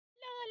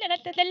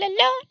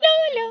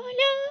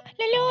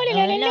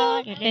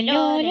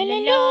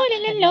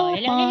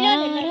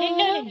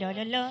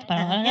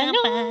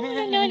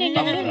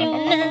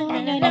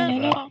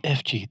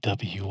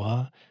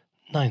FGWR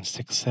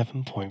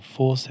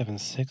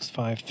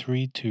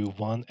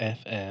 967.4765321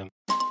 FM.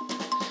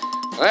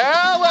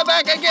 Well, we're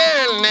back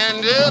again,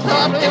 and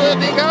thought we would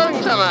be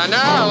going somewhere.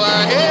 Now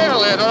we're here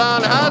with Ron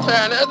Huss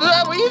and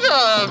The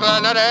Weasel for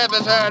another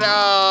episode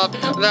of the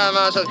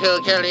Conor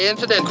Kilkelly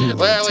Incident,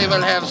 where we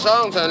will have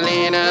songs on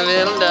Lena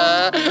and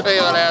Endet. We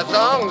will have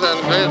songs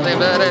on Grizzly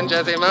and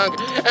Jessie Monk,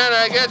 and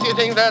I guess you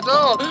think that's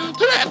all.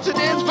 Perhaps it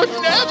is, but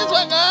now just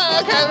one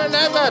Cameron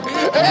James Laing.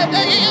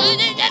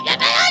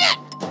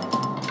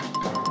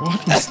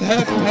 What was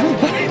that?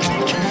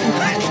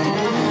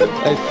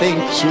 I think.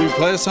 Should we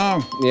play a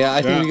song? Yeah,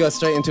 I think we go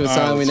straight into a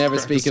song. We never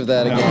speak of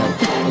that again.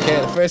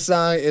 Okay, the first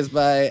song is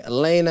by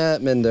Lena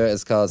Minder.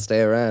 It's called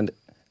Stay Around.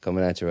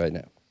 Coming at you right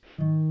now.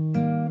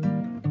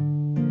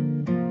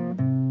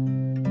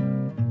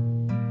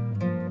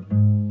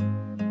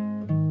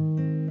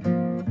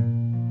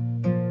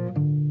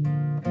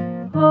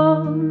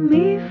 Hold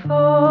me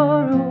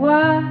for a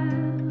while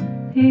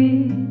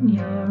in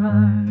your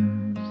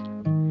arms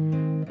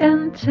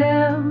and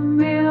tell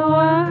me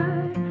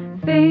why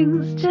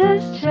things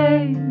just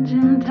change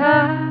in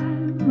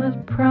time,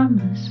 but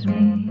promise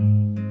me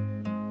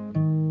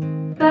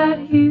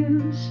that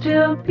you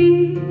still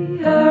be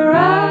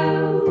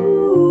around.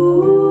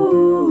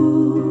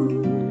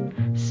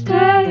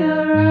 Stay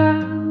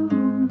around,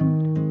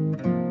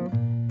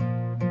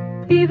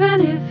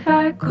 even if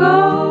I go,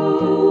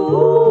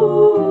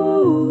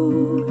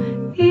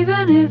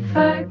 even if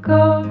I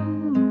go.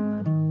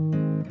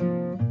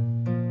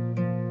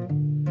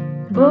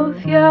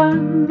 Both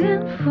young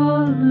and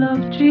full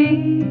of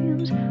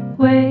dreams,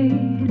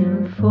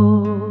 waiting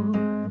for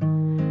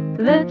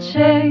the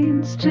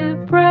chains to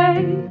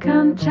break,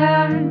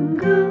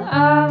 untangle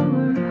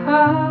our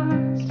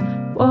hearts,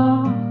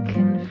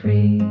 walking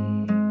free,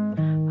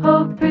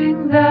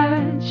 hoping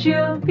that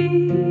you'll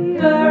be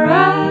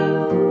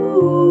around.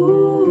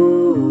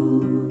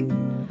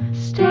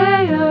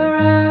 Stay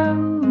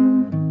around,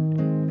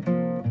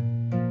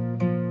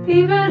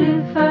 even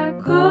if I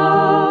go.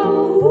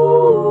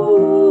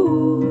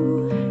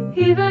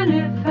 Even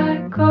if I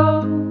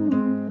go,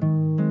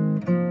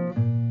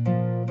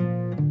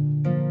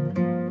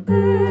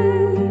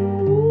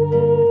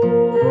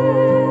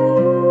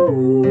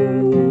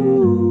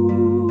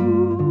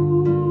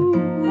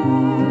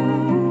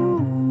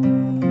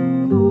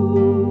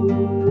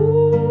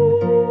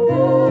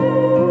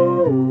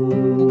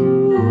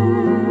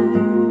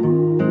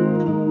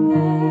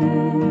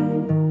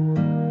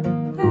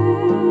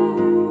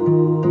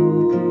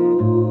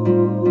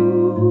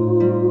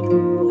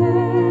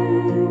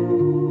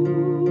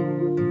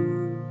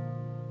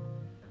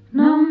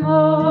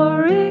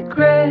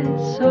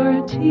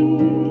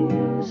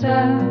 tears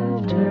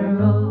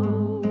after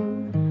all.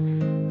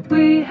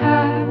 We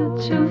had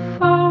to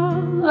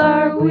fall,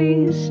 are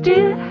we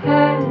still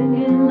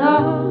hanging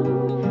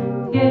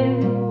on,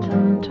 yet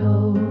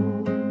untold?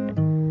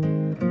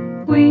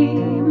 We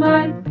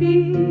might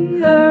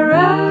be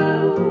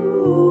around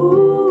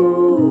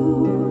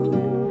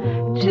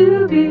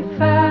to be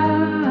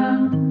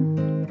found,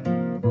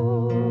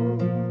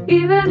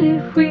 even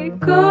if we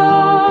go.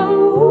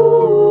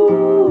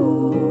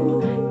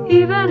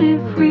 Even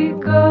if we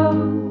go,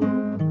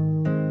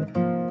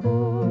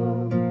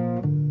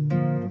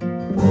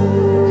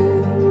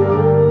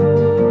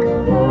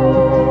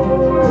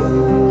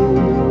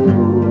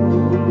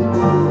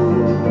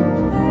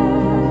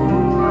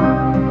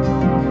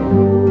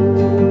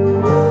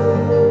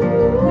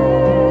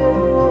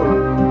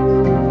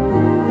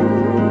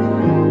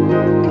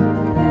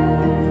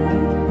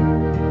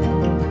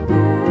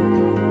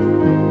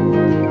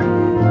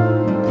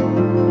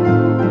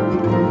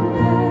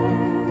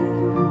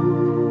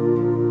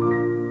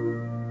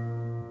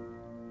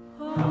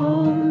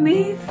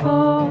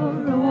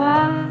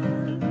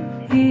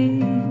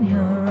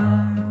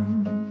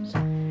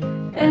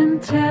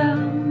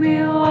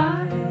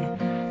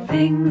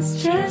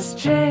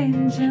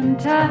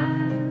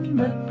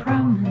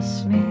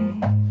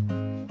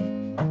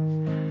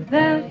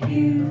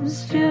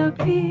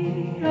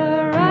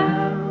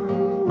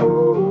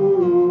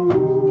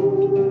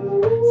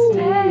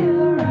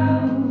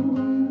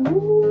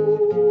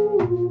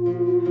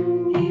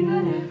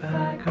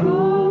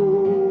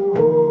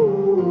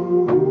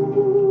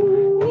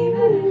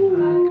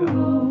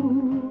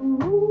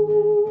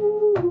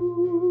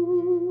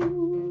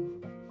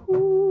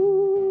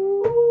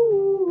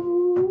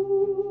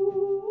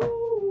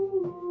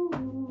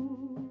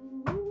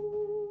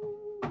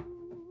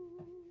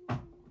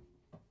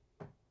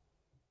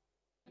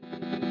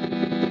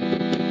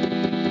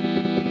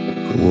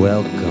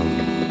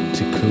 welcome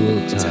to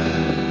Cool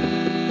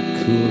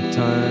Time. Cool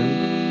Time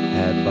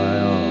had by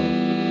all.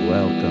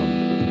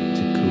 Welcome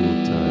to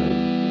Cool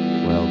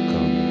Time.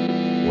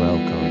 Welcome,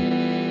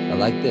 welcome. I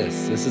like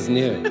this. This is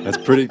new. That's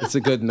pretty. It's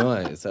a good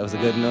noise. That was a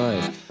good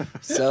noise.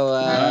 So,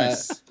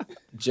 Nice.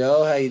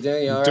 Joe, how you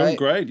doing? You all Doing right?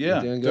 great,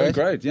 yeah. You doing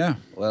great? Yeah.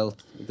 Well,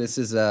 this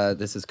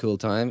is Cool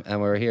Time, and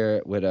we're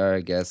here with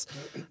our guest,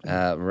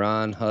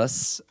 Ron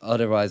Huss,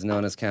 otherwise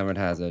known as Cameron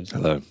Hassard.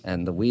 Hello.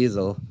 And the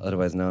Weasel,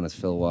 otherwise known as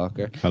Phil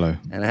Walker. Hello.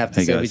 And I have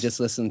to say, we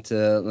just listened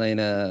to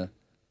Lena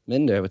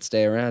Minder with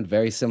Stay Around.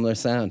 Very similar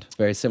sound.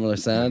 Very similar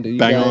sound. You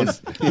Bang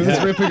guys,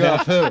 who's ripping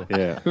off who?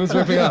 Yeah. Who's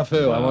ripping off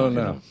who? I want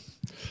to know.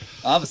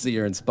 Obviously,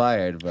 you're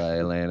inspired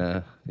by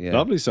Lena. Yeah.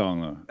 Lovely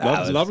song, though.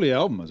 Lovely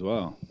album as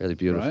well. Really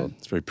beautiful. Right?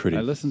 It's very pretty.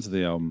 I listened to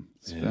the album.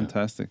 It's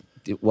fantastic.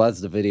 Was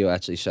the video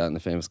actually shot in the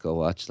famous Go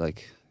Watch?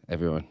 Like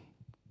everyone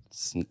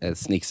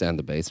sneaks down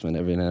the basement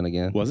every now and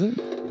again. Was it?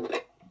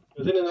 It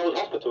was in an old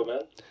hospital, man.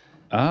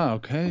 Ah,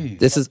 okay.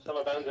 This is Some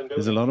abandoned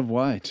There's building. a lot of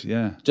white,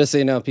 yeah. just so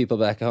you know, people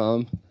back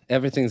home.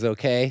 Everything's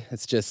okay.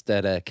 It's just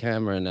that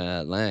Cameron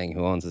Laing,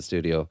 who owns the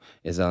studio,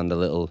 is on the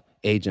little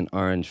Agent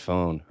Orange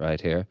phone right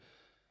here.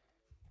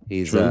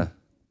 He's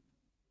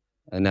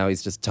and now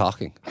he's just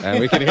talking, and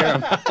we can hear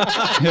him.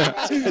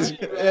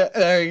 Yeah,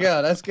 there you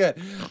go. That's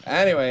good.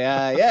 Anyway,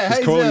 yeah. How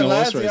you calling doing, a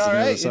lads? horse race You all on the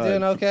right? other You side.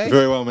 doing okay?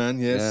 Very well, man.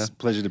 Yes, Yeah.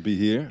 pleasure to be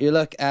here. You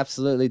look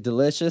absolutely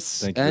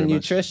delicious Thank you and very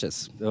much.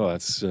 nutritious. Oh,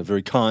 that's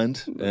very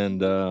kind,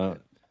 and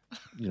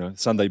you know,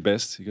 Sunday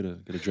best. You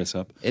gotta dress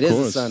up. It is a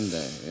course.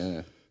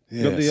 Sunday.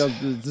 Yeah. Got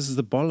the, this is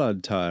the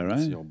bollard tie,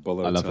 right? The old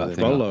bolo I love tie that there.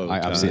 thing. Bolo I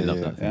absolutely tie.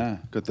 love that thing. Yeah.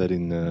 Got that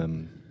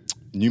in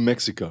New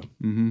Mexico,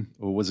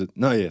 or was it?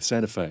 No, yeah,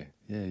 Santa Fe.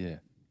 Yeah.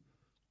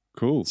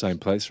 Cool. Same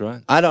place,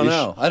 right? I don't Ish.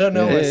 know. I don't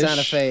know where Ish.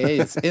 Santa Fe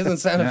is. Isn't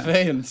Santa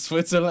Fe in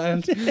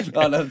Switzerland?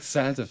 Oh, that's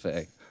Santa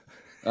Fe.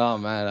 Oh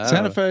man, I don't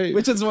Santa know. Fe-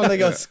 Which is when they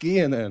go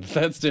skiing in.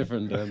 That's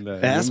different than New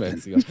Aspen.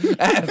 Mexico.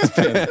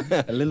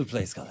 Aspen, a little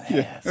place called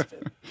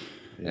Aspen.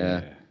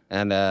 Yeah.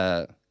 And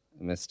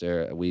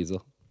Mr.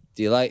 Weasel.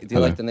 Do you like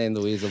the name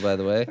the Weasel, by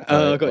the way?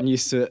 I've gotten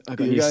used to it. You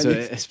got used-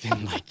 It's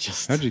been like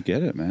just How'd you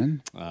get it,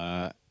 man?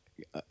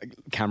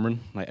 Cameron,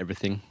 like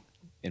everything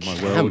in my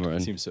world Cameron?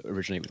 seems to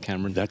originate with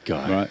Cameron. That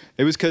guy. Right.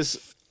 It was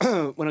because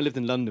when I lived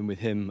in London with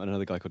him and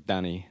another guy called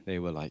Danny, they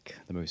were like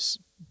the most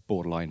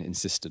borderline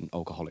insistent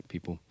alcoholic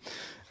people.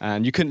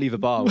 And you couldn't leave a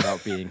bar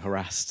without being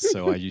harassed.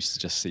 So I used to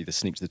just either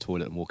sneak to the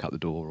toilet and walk out the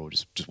door or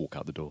just walk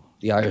out the door.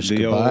 The Irish The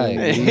goodbye. old-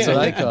 That's what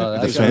I call it.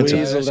 I The call it Phantom.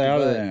 Irish Weaseled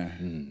out of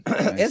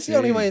goodbye. there. It's the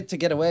only way to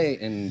get away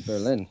in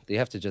Berlin. You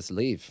have to just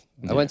leave.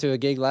 I went to a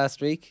gig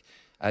last week.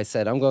 I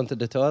said, I'm going to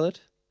the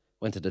toilet.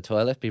 Went to the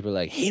toilet. People were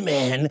like, hey,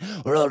 man,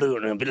 we're all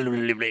doing a bit of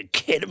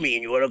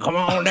ketamine. You want to come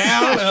on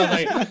down? And I was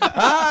like,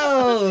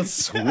 I'll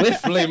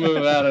swiftly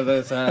move out of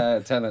this.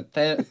 10.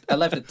 I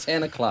left at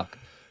 10 o'clock,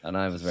 and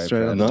I was very Straight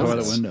proud. out the Nice.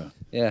 toilet window.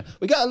 Yeah.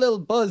 We got a little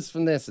buzz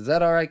from this. Is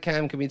that all right,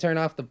 Cam? Can we turn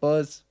off the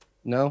buzz?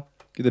 No?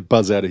 Get the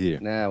buzz out of here.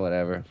 Nah,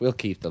 whatever. We'll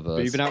keep the buzz.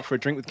 But you've been out for a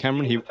drink with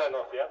Cameron. He Turn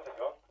off the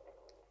amplifier.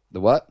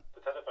 The what?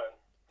 The telephone.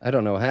 I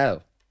don't know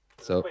how.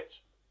 So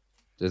Switch.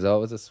 there's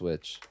always a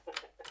switch.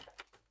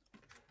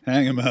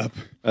 Hang him up.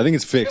 I think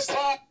it's fixed.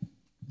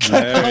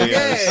 There he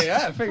Okay, is.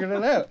 yeah, I figured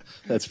it out.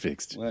 That's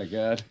fixed. My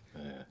God.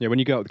 Yeah, when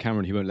you go out with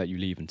Cameron, he won't let you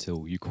leave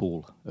until you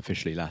call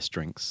officially last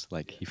drinks.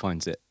 Like, he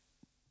finds it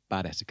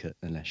bad etiquette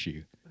unless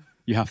you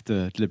have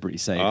to deliberately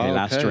say, okay,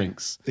 last Okay.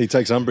 drinks. He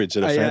takes umbrage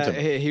at a Yeah,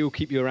 phantom. he will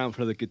keep you around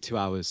for another good 2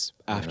 hours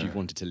after you've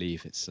wanted to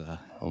leave. It's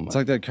It's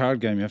like that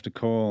card game you have to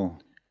call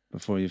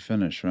before you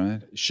finish,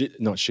 right? Shit,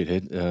 not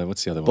shithead.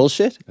 What's the other one?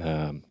 Bullshit?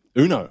 Uno.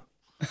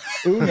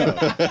 Uno.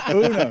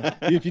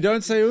 If you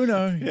don't say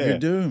Uno, you're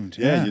doomed.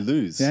 Yeah, you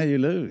lose. Yeah, you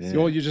lose. Yeah.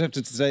 Or you just have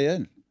to stay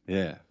in.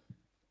 Yeah.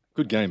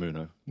 Good game,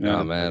 Uno.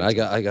 Oh man, I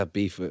got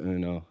beef with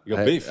Uno. You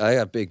got beef? I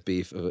got big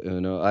beef with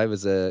Uno. I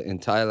was in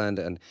Thailand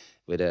and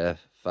with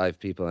 5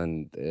 people,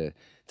 and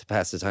to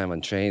pass the time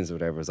on trains or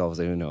whatever, it was always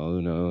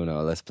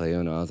Uno, let's play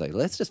Uno. I was like,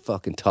 let's just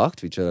fucking talk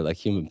to each other like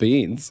human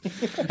beings,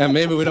 and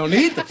maybe we don't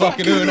need the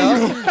fucking Uno.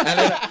 And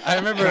then I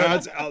remember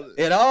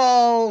it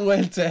all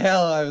went to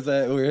hell. I was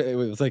it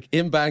was like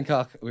in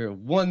Bangkok. We were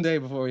one day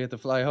before we had to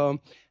fly home,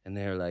 and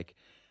they were like,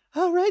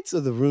 all right, so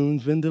the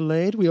room's been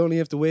delayed. We only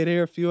have to wait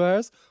here a few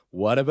hours.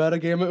 What about a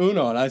game of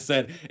Uno? And I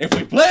said, if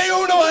we play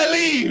Uno, I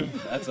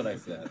leave. That's what I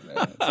said,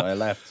 man. So I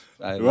left.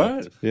 Right.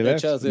 You They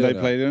left. chose They Uno.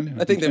 played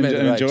Uno. I think they made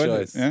the right Enjoyed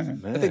choice. it.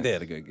 Yeah. I think they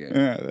had a good game.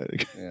 Yeah, there you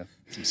go. Yeah.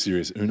 Some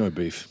serious Uno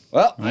beef.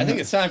 Well, I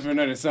think it's time for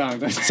another song.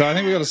 So I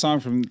think we got a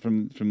song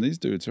from these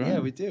dudes, right? Yeah,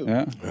 we do.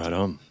 Yeah. Right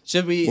on.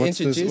 Should we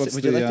introduce it?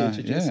 Would you like to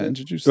introduce yeah, it?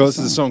 introduce Well, the this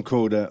is a song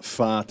called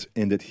Fahrt,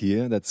 Endet,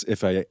 Hier. That's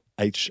Fahrt.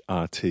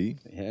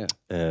 Yeah.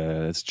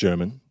 It's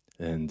German.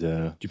 And,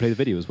 Do you play the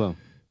video as well?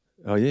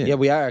 oh, yeah. Yeah,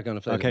 we are going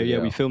to play the Okay, yeah,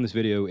 video. we filmed this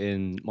video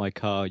in my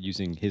car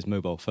using his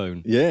mobile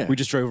phone. Yeah. We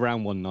just drove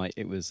around one night.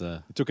 It was,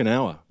 It took an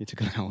hour. it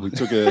took an hour. We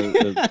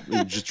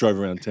just drove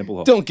around Temple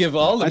Hall. Don't give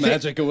all the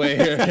magic away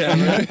here,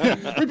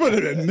 Cameron. we put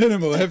a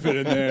minimal effort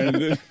in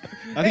there.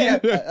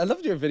 I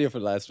loved your video for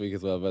last week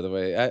as well, by the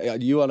way.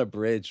 You on a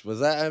bridge. Was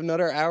that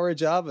another hour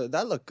job?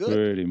 That looked good.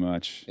 Pretty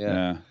much. Yeah.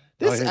 Yeah.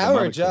 This yeah, the hour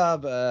maniacal.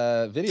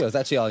 job video is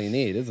actually all you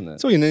need, isn't it?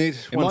 That's all you need.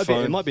 It One might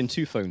phone. have been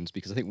 2 phones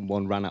because I think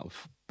one ran out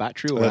of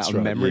battery or That's out of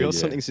right, memory yeah, or yeah.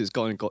 something, so it's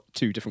got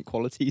 2 different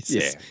qualities.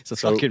 Yeah. It's a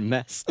So- fucking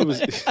mess. It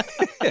was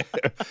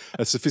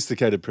a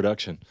sophisticated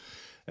production.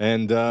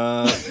 And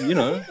you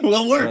know,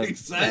 Well, we're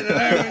excited.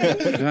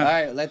 All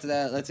right,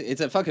 let's.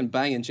 It's a fucking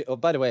banging. Oh,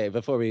 by the way,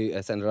 before we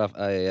send it off,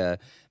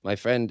 my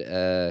friend,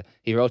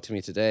 he wrote to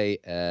me today.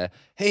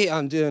 Hey,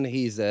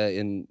 he's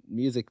in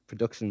music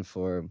production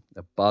for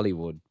a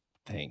Bollywood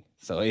thing.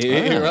 So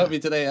he wrote me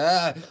today.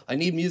 I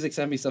need music.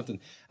 Send me something.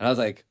 And I was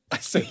like, I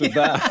sent him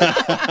that.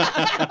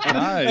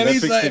 Nice. And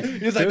he's like,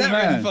 Good that really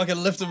man. fucking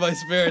lifted my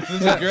spirits.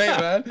 This is great,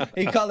 man.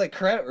 He called it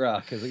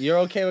krautrock. You're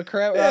okay with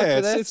krautrock yeah,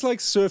 for this? it's like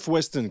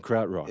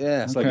Surf-Western-Krautrock.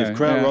 Yeah. It's like Okay, if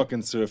krautrock yeah.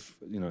 and surf,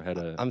 you know, had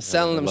a. I'm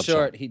selling him love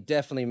short. child. He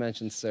definitely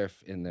mentioned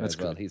surf in there That's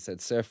as well. good. He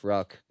said surf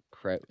rock.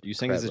 You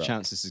saying there's a krautrock.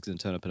 chance this is going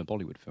to turn up in a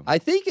Bollywood film? I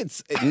think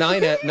it's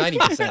 90%,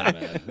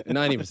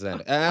 man.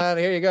 90%. And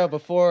here you go.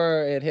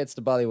 Before it hits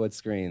the Bollywood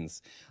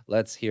screens,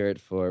 let's hear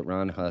it for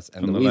Ron Huss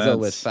and From the the Weasel lads.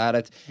 with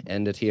Fahrt,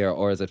 Endet Here,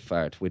 or is it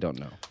Fahrt? We don't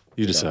know. You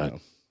We don't decide. know.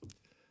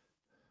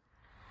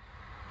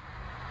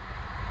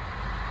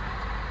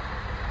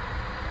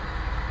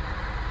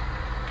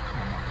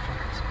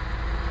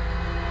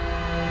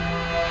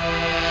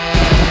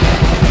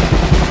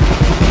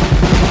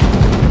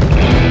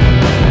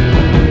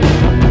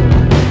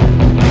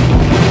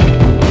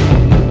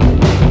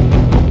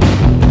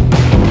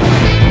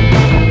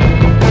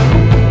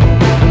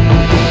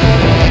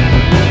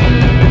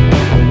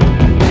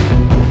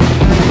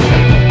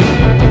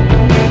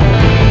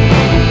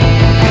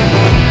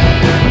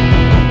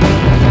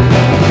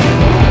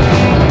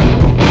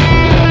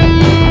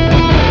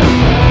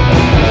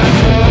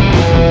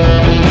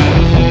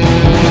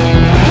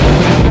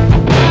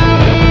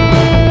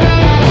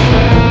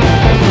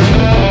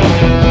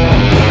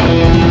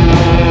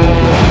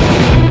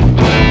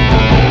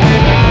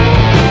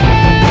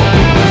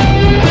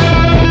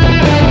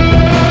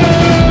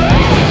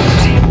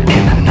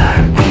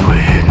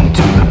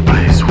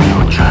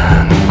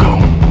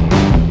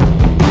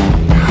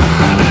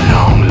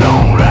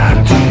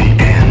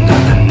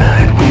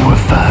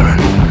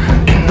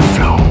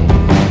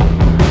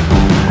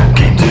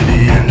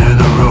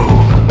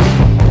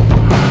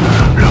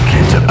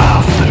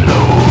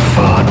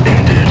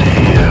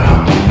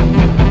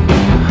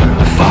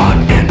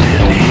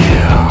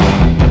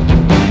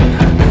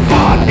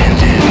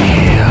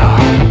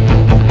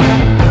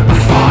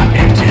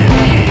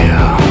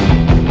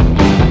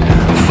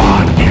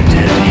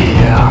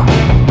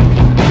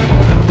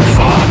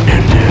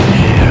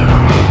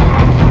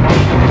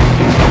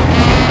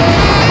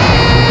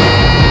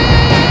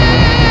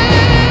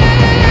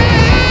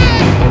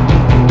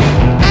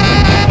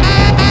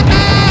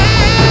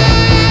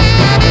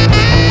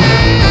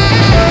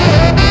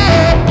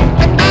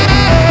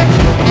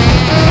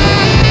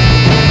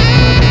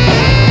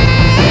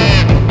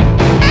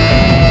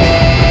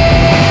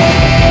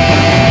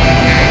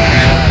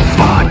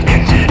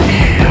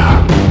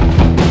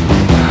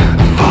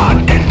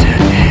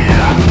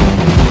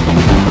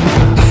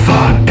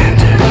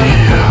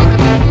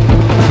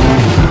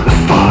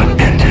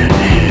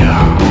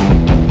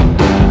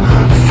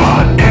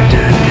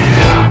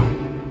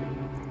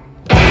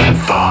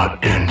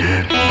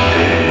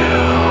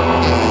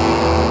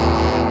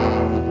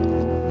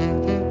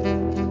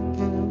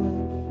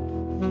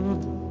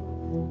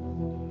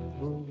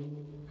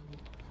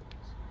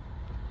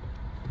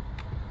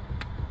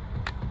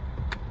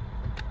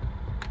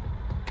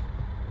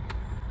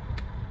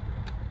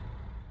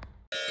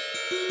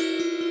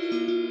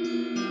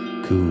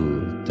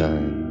 Cool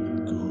time.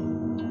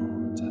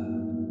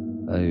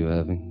 Are you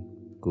having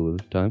cool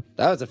time?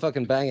 That was a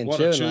fucking banging What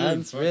a tune, man. tune.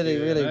 It's Fuck really,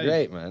 yeah, really hey.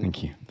 great, man.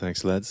 Thank you.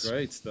 Thanks, lads.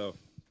 Great stuff.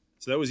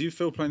 So that was you,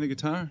 Phil, playing the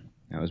guitar?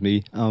 That was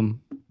me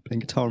playing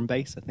guitar and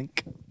bass, I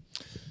think.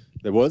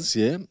 There was,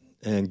 yeah,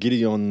 and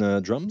Giddy on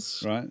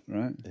drums, Right,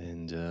 right.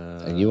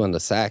 And you on the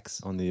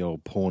sax. on the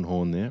old porn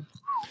horn there.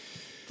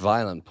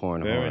 Violent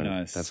porn Very horn.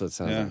 nice. That's what it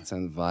sounds Yeah. like. It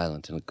sounds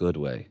violent in a good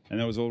way. And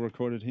that was all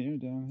recorded here,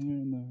 down here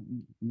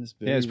in this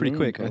Yeah, it was pretty room,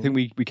 quick. I think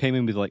we came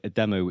in with like a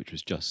demo, which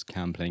was just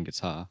Cam playing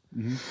guitar.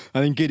 And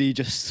then Giddy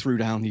just threw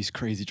down these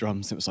crazy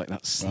drums. It was like,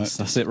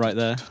 that's it right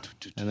there.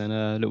 And then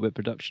a little bit of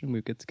production, we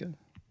were good to go.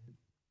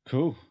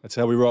 Cool. That's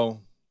how we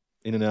roll,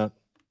 in and out,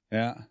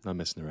 Yeah. no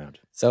messing around.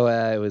 So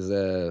it was,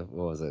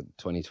 what was it,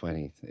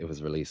 2020? It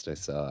was released,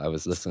 I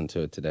was listening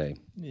to it today.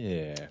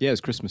 Yeah, Yeah, it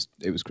was Christmas.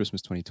 It was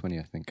Christmas 2020,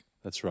 I think.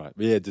 that's right.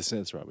 Yeah,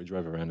 that's right. We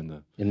drove around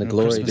in the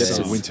glory Christmas days. depths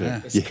song. of winter.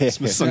 Yeah. Yeah,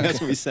 Christmas song, that's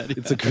what we said.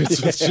 It's a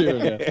Christmas tune.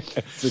 Yeah.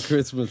 It's a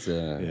Christmas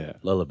Yeah.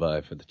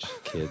 lullaby for the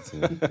kids. You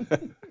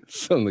know?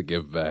 Something to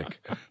give back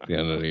at the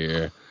end of the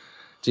year.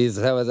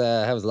 Jesus, how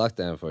was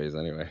lockdown for you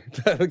anyway?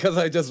 Because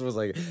I just was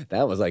like,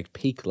 that was like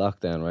peak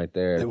lockdown right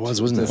there. It was,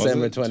 wasn't it?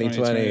 December Was it?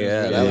 2020.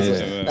 Yeah,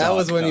 Yeah. that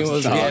was when you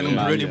was getting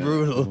man, pretty yeah.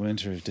 brutal.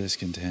 Winter of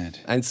discontent.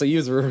 And so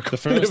you were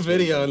recording a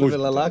video in the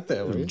middle of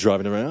lockdown. Were you?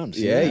 driving around.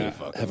 Yeah, you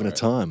fucking having a were.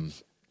 time.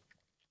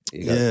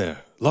 You got- Yeah,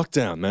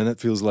 lockdown, man. That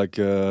feels like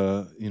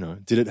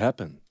did it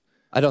happen?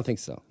 I don't think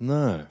so.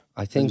 No,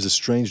 I it think was a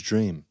strange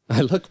dream.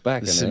 I look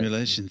back The on it.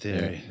 simulation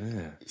theory.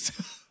 Yeah.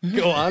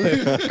 Go on,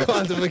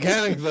 quantum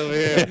mechanics over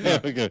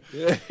here. Okay.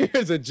 Yeah,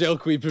 here's a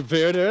joke we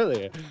prepared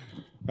earlier.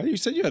 Oh, you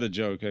said you had a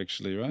joke,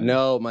 actually, right?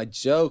 No, my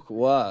joke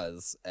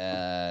was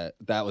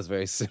that was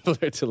very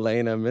similar to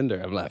Lena and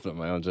Minder. I'm laughing at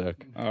my own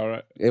joke. All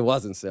right. It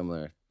wasn't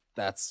similar.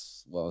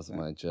 That's what was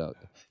my joke.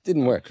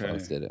 Didn't work,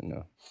 folks, did it?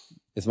 No.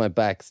 Is my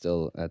back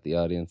still at the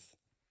audience?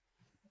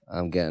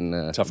 I'm getting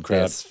a Tough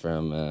crowd diss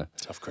from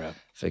Tough crowd.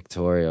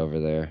 Victoria over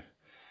there.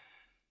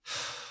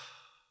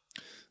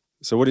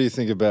 So what do you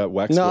think about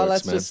Waxworks, No,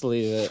 let's man? just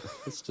leave it.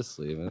 Let's just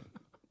leave it.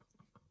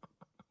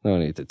 No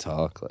need to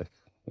talk. Like,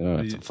 we don't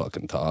have to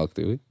fucking talk,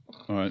 do we?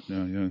 All right.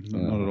 No,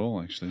 not at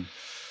all, actually.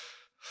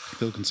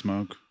 Still can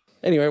smoke.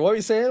 Anyway, what were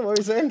you saying?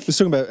 Let's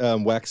talk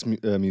about wax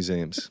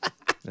museums.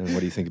 And what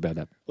do you think about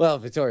that? Well,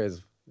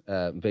 Victoria's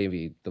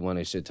maybe the one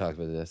who should talk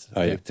about this.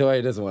 Oh, yeah.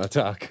 Victoria doesn't want to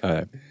talk. All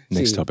right.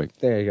 Next topic.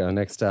 There you go.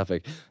 Next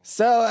topic.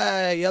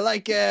 So, you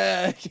like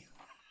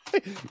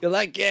you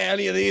like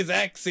any of these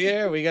acts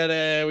here? We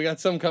got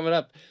some coming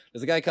up.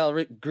 There's a guy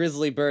called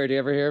Grizzly Bird. You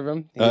ever hear of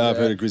him? I've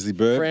heard of Grizzly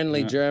Bird.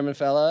 Friendly German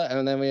fella.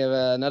 And then we have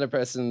another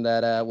person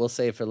that we'll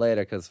save for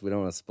later because we don't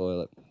want to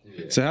spoil it.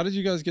 Yeah. So how did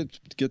you guys get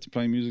to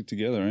play music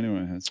together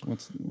anyway?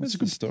 What's a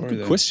good story Good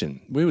there?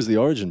 question. Where was the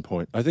origin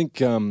point? I think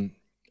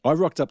I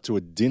rocked up to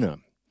a dinner,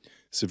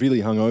 severely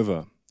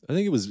hungover. I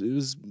think it was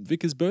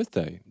Vic's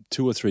birthday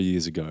 2 or 3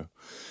 years ago.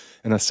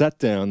 And I sat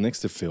down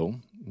next to Phil.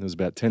 There was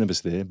about 10 of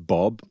us there,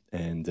 Bob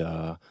and,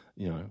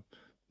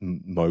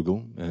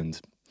 Mogul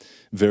and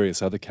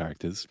various other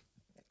characters.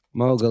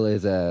 Mogul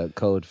is a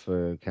code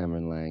for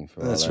Cameron Laing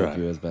for That's all our right.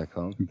 viewers back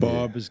home.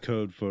 Bob is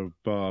code for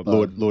Bob.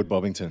 Lord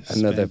Bobbington.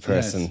 Another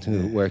person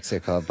who works here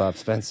called Bob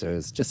Spencer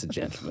is just a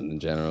gentleman in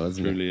general,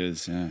 isn't he? Really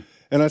is, yeah.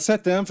 And I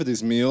sat down for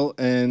this meal,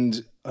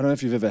 and I don't know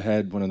if you've ever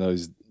had one of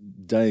those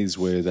days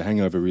where the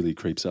hangover really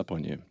creeps up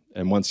on you.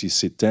 And once you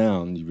sit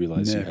down, you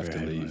realize you have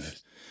to leave.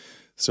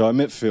 So I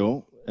met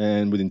Phil,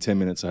 and within 10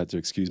 minutes I had to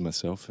excuse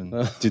myself and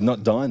did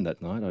not dine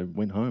that night. I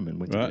went home and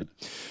went to bed.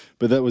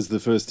 But that was the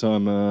first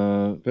time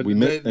we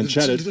met and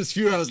chatted. Just a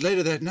few hours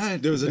later that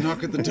night, there was a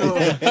knock at the door.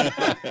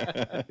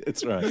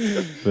 That's right.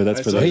 But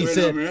that's for He that.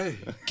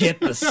 said, "Get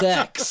the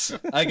sex.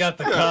 I got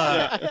the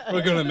car.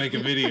 We're gonna make a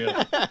video."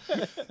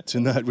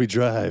 Tonight we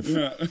drive.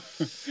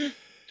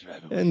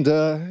 And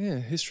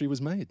history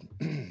was made.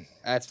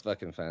 That's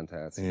fucking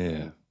fantastic.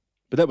 Yeah.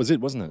 But that was it,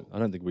 wasn't it? I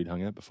don't think we'd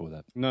hung out before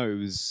that. No, it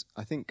was.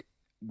 I think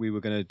we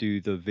were going to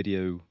do the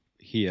video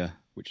Here,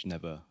 which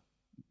never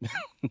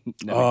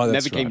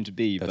that's came right. to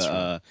be. That's but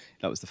right.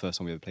 that was the first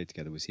time we ever played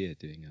together. Was Here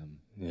doing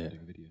doing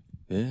a video.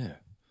 Yeah.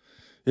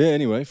 Yeah,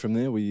 anyway, from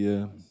there we,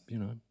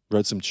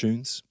 wrote some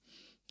tunes,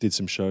 did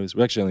some shows.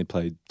 We actually only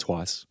played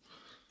twice.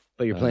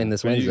 But you're playing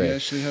this But you Wednesday.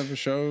 actually have a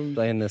show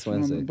Playing this on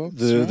Wednesday. the books,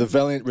 The right?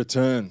 valiant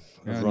return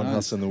of Yeah, Ron nice.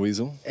 Huss and the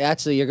Weasel.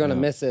 Actually, you're gonna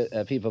miss it,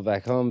 people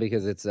back home,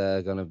 because it's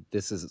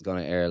this is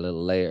gonna air a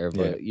little later.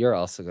 But you're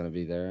also gonna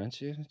be there,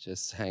 aren't you?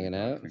 Just hanging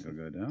out. I think I'll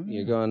go down.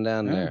 You're going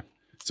down there.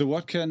 So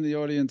what can the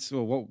audience,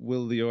 or what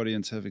will the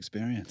audience have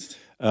experienced?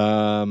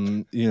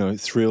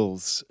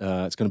 Thrills.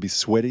 It's going to be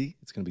sweaty.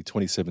 It's going to be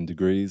 27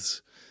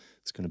 degrees.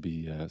 It's going to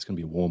be a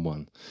warm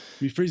one.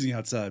 It'll be freezing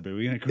outside, but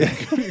we're gonna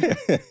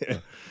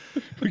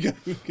we got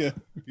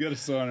a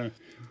sauna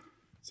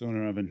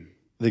oven.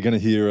 They're going to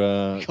hear.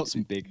 We got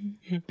some big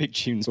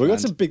tunes. We got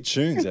planned. some big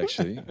tunes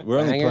actually. We're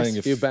only Bangers, playing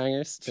a few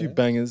bangers. few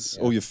bangers,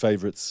 all your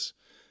favorites.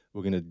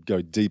 We're going to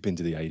go deep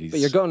into the 80s. But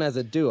you're going as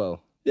a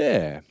duo.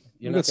 Yeah.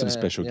 You're We've got some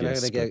special you're not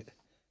guests. gonna but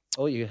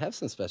Oh, you have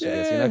some special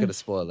guests. You're not going to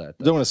spoil that.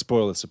 I don't want to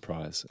spoil the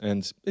surprise,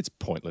 and it's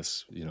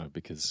pointless,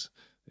 because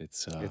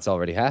it's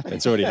already happened.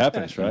 It's already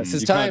happened, right? This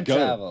is You time can't go.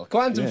 travel.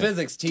 Quantum Yeah.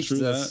 physics teaches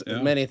True us that,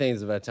 yeah. many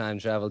things about time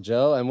travel,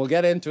 Joe, and we'll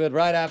get into it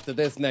right after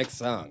this next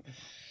song.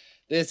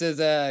 This is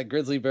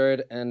Grizzly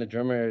Bird and the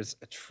drummer's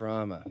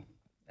Trauma.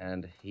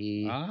 And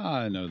he...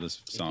 I know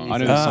this song. I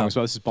know the song as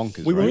well. This is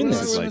bonkers. We were right? in This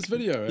this. is in like this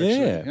video, actually.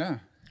 Yeah.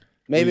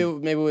 Maybe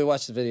we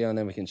watch the video and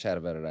then we can chat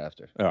about it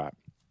after. All right.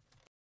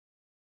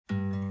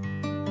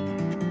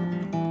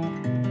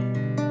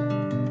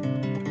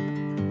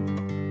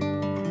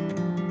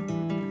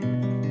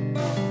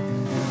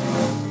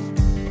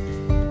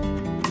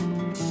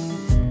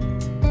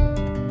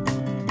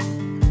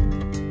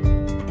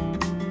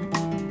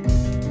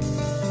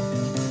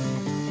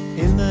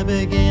 In the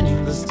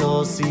beginning, the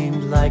store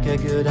seemed like a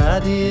good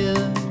idea.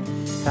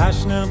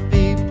 Passionate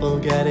people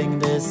getting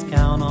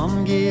discount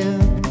on gear.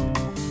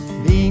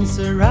 Being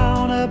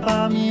surrounded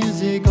by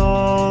music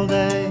all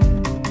day.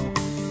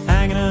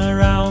 Hanging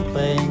around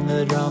playing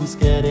the drums,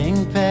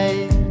 getting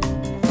paid.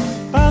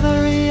 But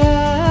the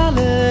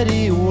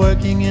reality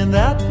working in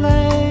that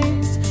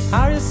place.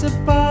 How are you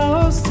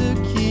supposed to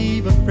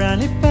keep a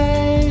friendly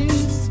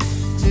face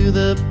to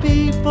the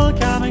people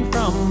coming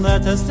from the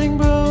testing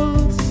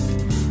booths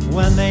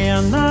when they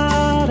are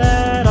not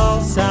at all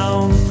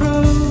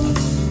soundproof?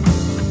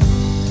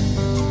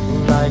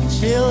 Like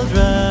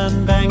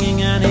children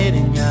banging and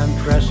hitting and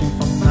crashing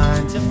from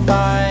 9 to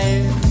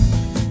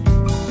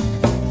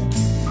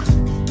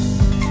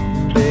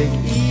 5. Big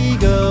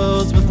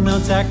egos with no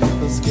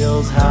technical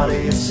skills, how do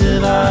you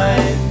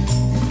survive?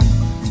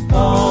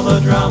 All the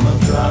drama.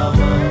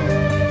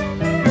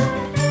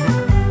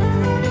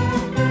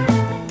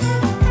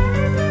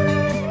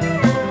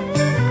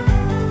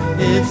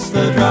 It's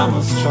the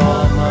drama's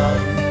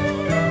trauma.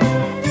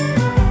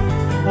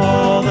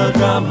 Oh, the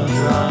drama,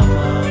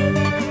 drama.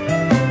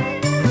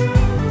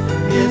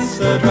 It's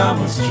the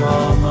drama's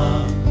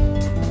trauma.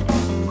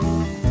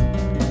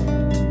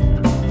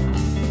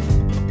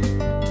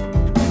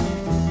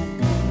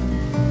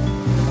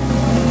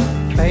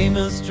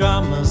 Famous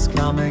drummers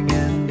coming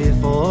in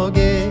before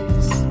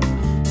gigs.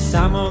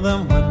 Some of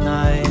them were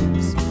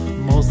nice,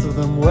 most of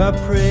them were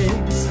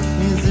pricks.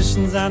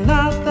 Musicians are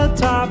not the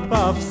top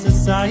of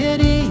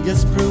society,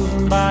 is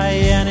proven by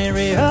any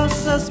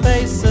rehearsal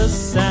spaces,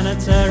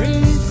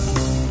 sanitaries.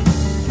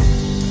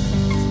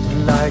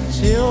 Like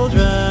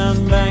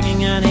children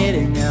banging and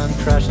hitting and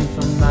crashing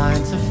from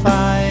 9 to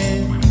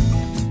 5.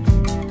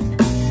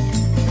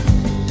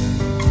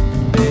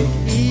 Big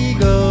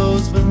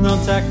egos with no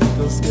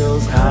technical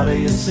skills, how do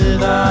you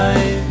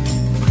survive?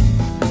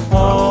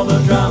 All the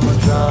drama,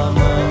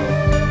 drama.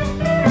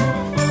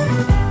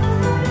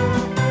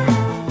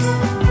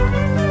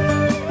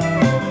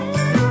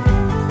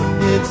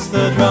 It's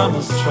the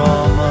drama's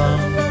trauma.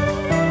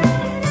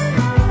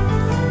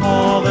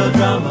 All the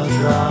drama,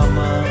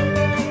 drama.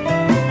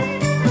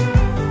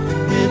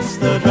 It's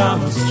the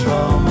drama's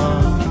trauma.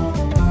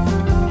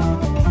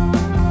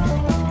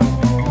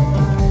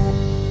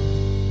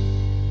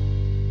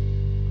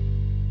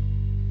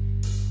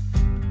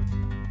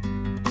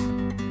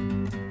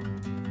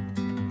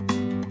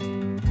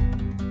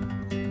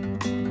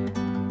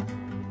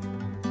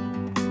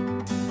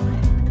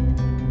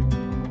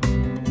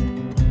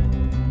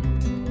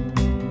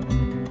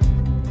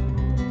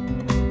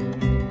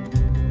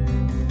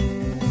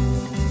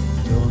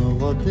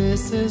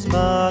 This is,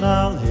 but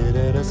I'll hit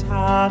it as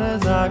hard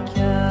as I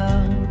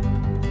can.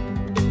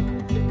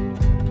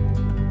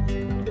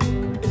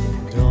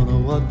 Don't know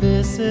what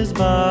this is,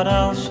 but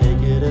I'll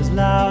shake it as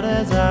loud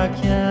as I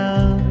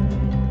can.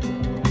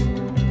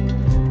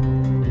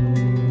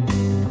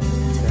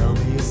 Tell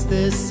me, is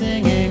this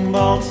singing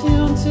ball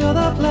tuned to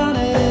the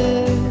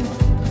planet?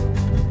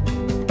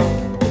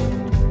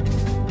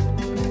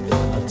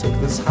 I took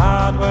this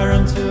hardware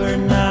on tour,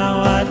 now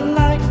I'd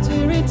like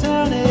to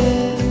return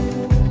it.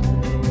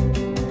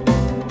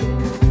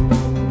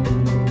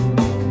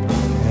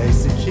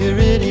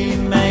 Security,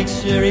 make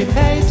sure he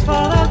pays for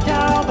the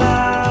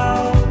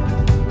cowbell.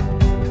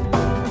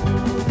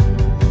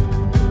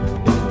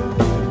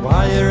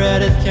 While you're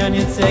at it, can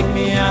you take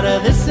me out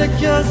of this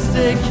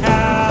acoustic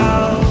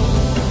house?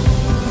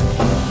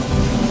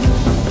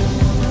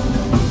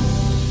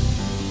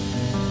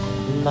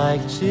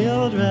 Like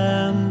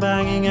children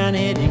banging and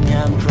hitting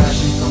and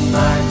crashing from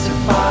 9 to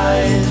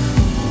 5.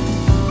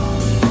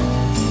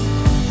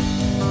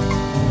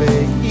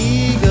 Big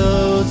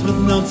egos with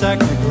no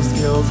technical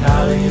skills,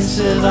 how do you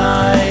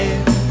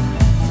survive?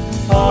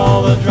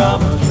 All the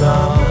drama,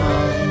 drama.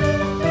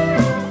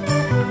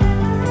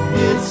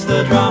 It's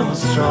the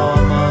drama's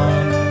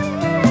trauma.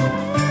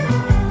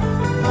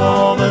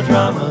 All the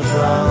drama,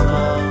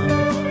 drama.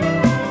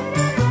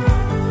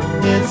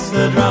 It's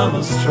the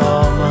drama's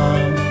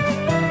trauma.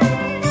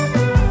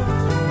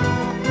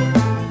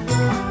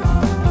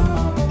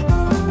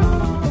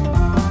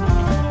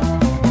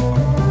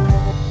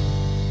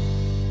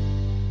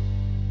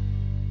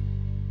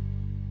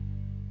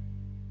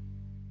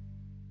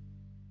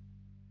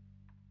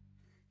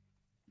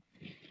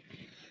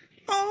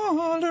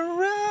 All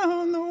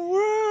around the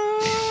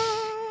world.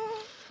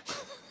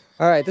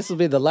 All right, this will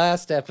be the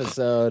last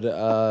episode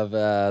of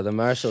the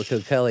Marshall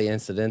Kilkelly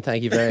incident.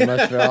 Thank you very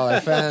much for all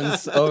our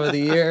fans over the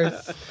years.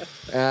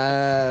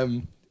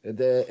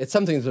 It's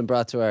something that's been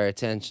brought to our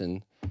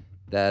attention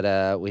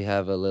that we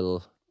have a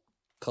little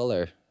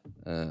color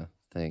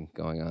thing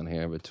going on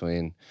here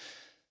between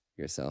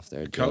yourself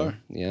there, Joe. Color?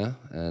 Yeah,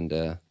 and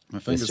My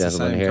finger's this the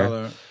gentleman same here.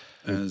 color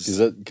as... Does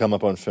that come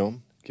up on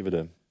film? Give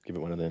it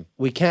one of them.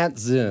 We can't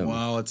zoom.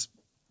 Well, it's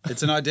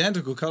an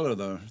identical color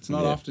though. It's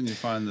not Yeah. often you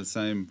find the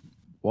same.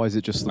 Why is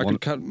it just the I one?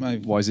 could cut my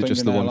Why is it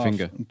just the one fingernail off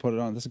finger? and put it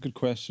on? That's a good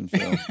question,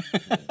 Phil.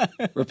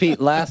 Repeat,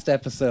 last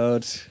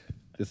episode.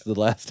 This is the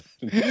last.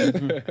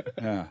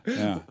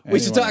 yeah. We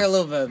should talk Anyway. a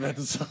little bit about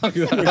the song.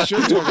 We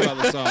should talk about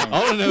the song. I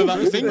want to know about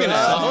the finger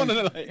now. I want to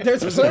know.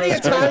 There's plenty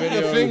of time for the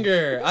video.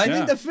 finger. I Yeah.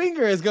 think the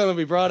finger is going to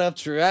be brought up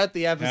throughout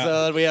the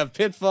episode. We have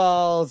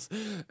pitfalls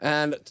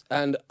and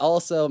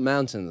also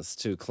mountains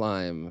to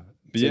climb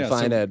to Yeah,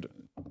 find so- out.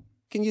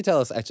 Can you tell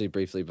us actually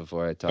briefly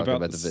before I talk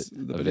about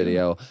the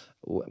video?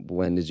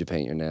 When did you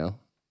paint your nail?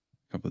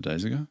 A couple of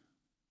days ago.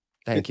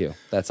 Thank you.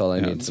 That's all I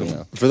Yeah, need to so-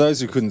 know. For those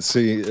who couldn't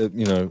see,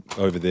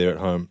 over there at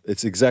home,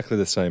 it's exactly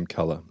the same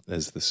color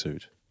as the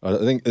suit. I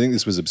think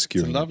this was It's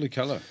obscuring. a lovely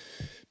color.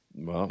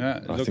 Well, Yeah,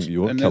 it I looks, think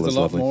your and there's color's a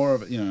lot lovely. more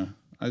of it.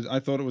 I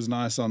thought it was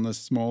nice on the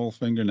small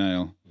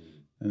fingernail,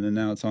 And then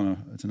now it's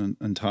an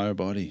entire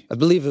body. I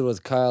believe it was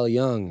Carl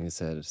Jung who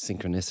said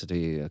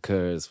synchronicity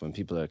occurs when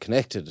people are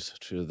connected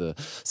to the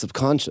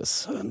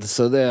subconscious.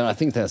 So there, I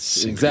think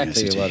that's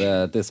exactly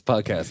what this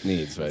podcast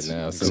needs right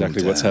now.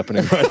 Exactly what's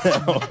happening right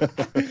now.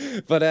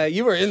 But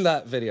you were in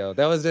that video.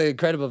 That was an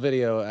incredible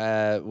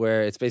video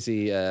where it's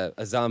basically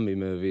a zombie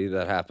movie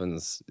that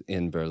happens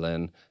in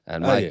Berlin.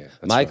 And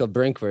Michael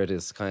Brinkwert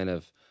is kind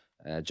of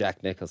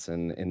Jack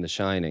Nicholson in The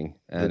Shining,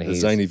 and the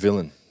zany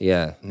villain.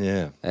 Yeah,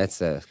 yeah,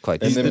 that's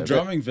quite. He's the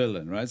drumming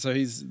villain, right? So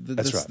he's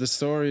that's right. The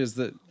story is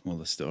that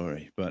the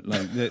story, but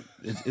like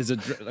is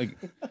like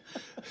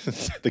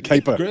the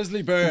caper.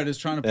 Grizzly Bird is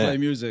trying to play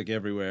music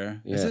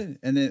everywhere, is it?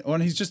 And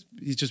then he's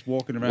just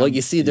walking around. Well,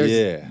 you see,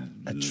 there's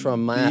a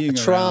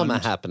trauma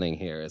happening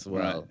here as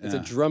well. Right, it's a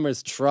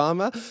drummer's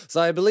trauma. So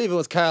I believe it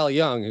was Carl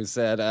Jung who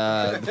said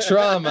the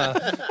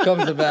trauma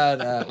comes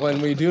about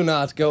when we do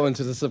not go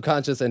into the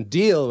subconscious and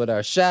deal with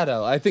our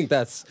shadow. I think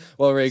that's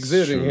what we're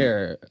exuding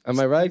here. Am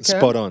I right, Cam?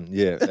 Spot on.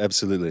 Yeah,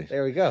 absolutely.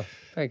 There we go.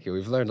 Thank you.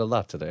 We've learned a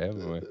lot today,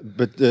 haven't we?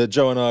 But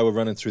Joe and I were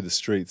running through the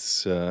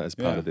streets as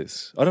part of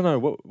this. I don't know,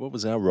 what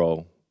was our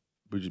role?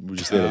 We were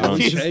just there to run.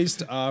 We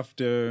chased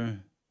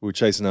after... We were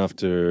chasing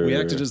after... We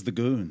acted as the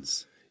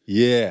goons.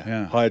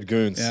 Yeah. Hired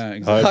goons. Yeah,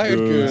 exactly.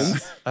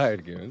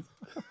 Hired goons.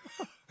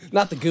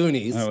 Not the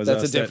Goonies.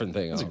 That's a different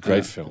thing. It's a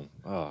great film.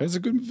 Oh. It's a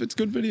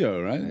good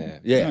video,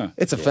 right? Yeah.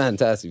 It's a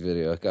fantastic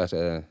video.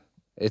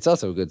 It's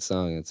also a good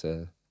song. It's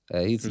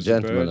he's a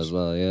gentleman as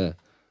well, yeah.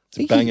 It's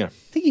a banger. I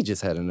think he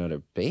just had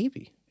another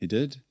baby. He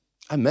did?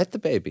 I met the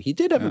baby. He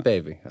did have a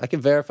baby. I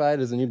can verify it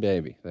as a new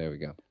baby. There we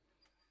go.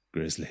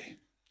 Grizzly.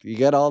 You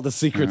get all the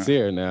secrets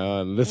here now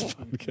on this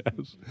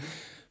podcast.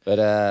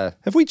 But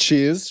have we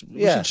cheers?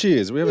 We should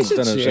cheers. We haven't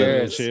done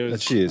cheers. a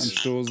cheers.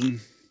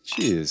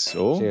 Cheers.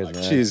 Oh,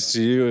 cheers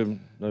to you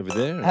over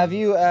there. Have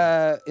you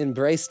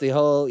embraced the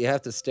whole you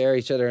have to stare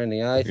each other in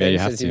the eye thing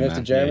since you moved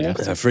to Germany?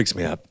 That freaks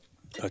me out.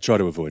 I try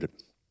to avoid it.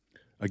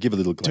 I give a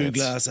little glance. 2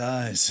 glass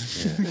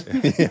eyes.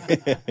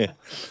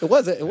 It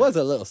was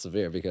a little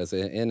severe because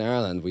in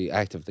Ireland we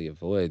actively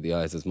avoid the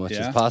eyes as much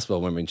as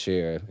possible when we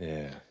cheer.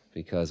 Yeah.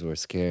 Because we're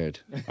scared.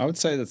 I would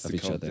say that's the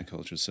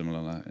culture is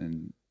similar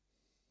in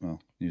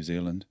New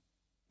Zealand,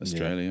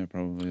 Australia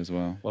probably as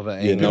well. What about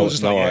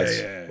England? No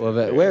eyes.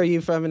 Where are you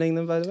from in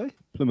England, by the way?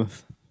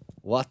 Plymouth.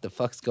 What the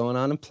fuck's going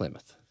on in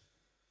Plymouth?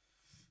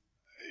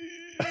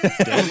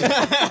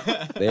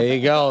 There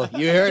you go.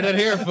 You heard it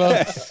here,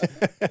 folks.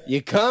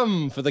 You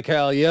come for the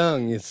Carl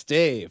Jung, you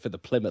stay for the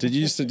Plymouth. Did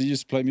you used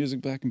to play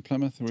music back in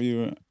Plymouth? Were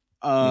you?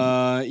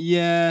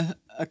 Yeah,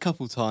 a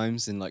couple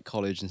times in like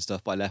college and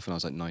stuff. But I left when I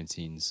was like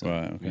 19. So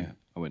right. Okay. Yeah,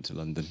 I went to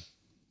London.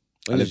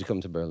 When did you come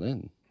to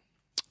Berlin?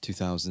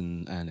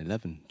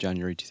 2011,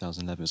 January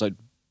 2011. So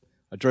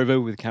I drove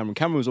over with Cameron.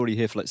 Cameron was already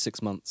here for like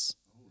 6 months.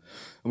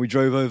 And we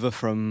drove over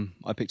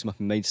I picked him up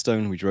in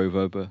Maidstone. We drove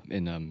over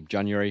in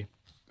January.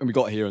 And we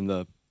got here and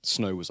the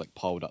snow was like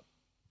piled up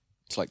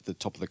to like the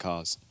top of the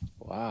cars.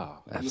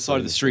 Wow. On the side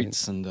of the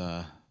streets. And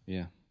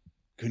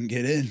couldn't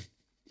get in.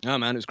 Oh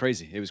man, it was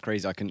crazy. It was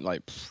crazy. I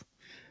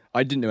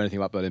didn't know anything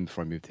about Berlin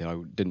before I moved here. I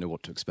didn't know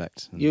what to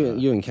expect. And,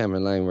 you and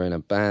Cameron Laing were in a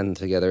band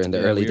together in the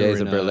early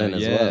days of Berlin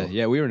as well.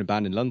 Yeah, we were in a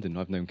band in London.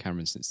 I've known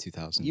Cameron since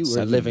 2007. You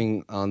were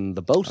living on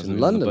the boat in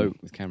London. On the boat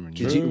with Cameron.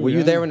 Were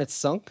you there when it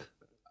sunk?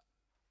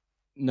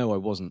 No, I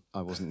wasn't.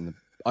 I wasn't in the...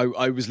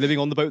 I was living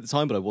on the boat at the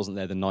time, but I wasn't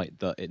there the night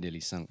that it nearly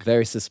sank.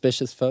 Very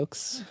suspicious,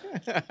 folks.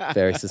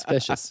 Very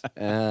suspicious.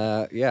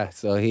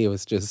 So he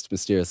was just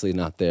mysteriously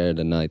not there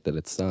the night that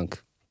it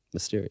sunk.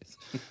 Mysterious.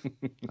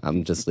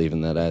 I'm just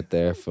leaving that out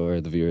there for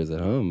the viewers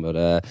at home.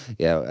 But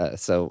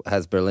so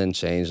has Berlin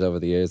changed over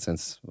the years?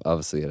 Since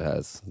obviously it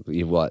has.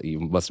 You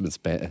must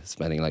have been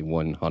spending like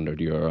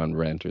 €100 on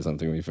rent or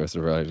something when you first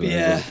arrived.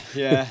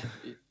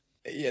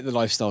 Yeah, the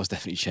lifestyle's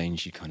definitely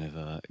changed. You kind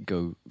of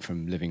go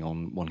from living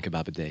on 1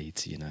 kebab a day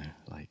to,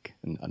 like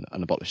and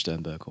a bottle of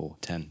Sternberg or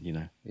 10,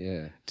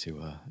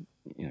 to,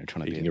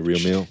 trying to eating a real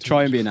meal.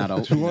 Try and be an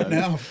adult. What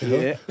now?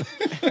 Yeah.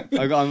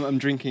 I'm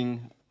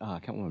drinking, I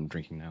can't remember what I'm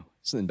drinking now.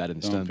 Something better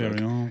than Sternberg.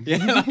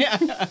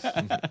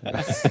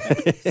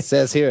 It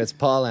says here it's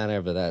Paul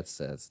Anner, but that's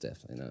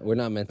definitely not. We're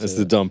not meant to. That's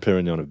the Dom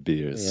Perignon of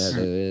beers.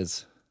 Yeah, it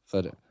is.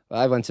 But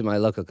I went to my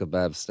local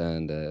kebab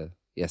stand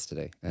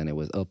yesterday and it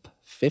was up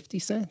 50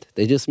 cents.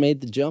 They just made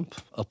the jump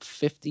up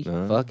 50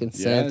 fucking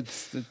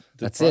cents. Yeah, the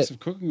That's price it. of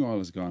cooking oil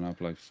has gone up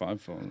like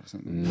 5-fold or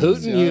something.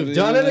 Putin, you've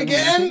done it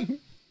again?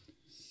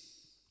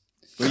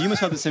 Well, you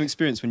must have the same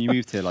experience when you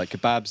moved here. Like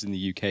kebabs in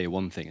the UK are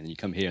one thing, and then you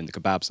come here and the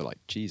kebabs are like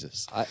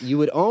Jesus. You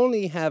would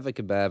only have a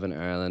kebab in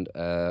Ireland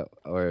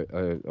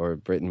or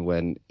Britain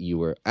when you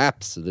were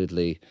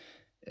absolutely.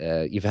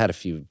 You've had a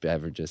few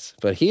beverages,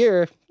 but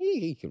here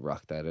you can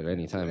rock that at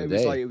any time of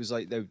day. It was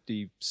like there would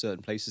be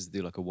certain places that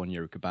do like a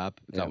 €1 kebab.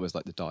 That was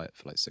like the diet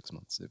for like 6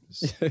 months. It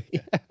was.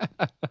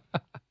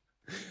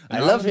 I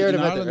love hearing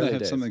about the Ireland, early they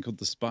had days. something called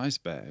the spice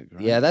bag,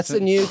 right? Yeah, that's a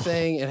new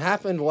thing. It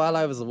happened while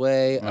I was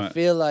away. Right. I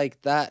feel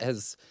like that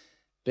has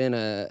been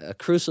a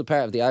crucial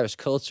part of the Irish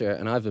culture,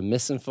 and I've been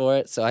missing for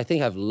it. So I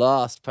think I've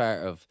lost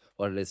part of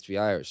what it is to be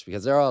Irish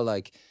because they're all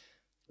like,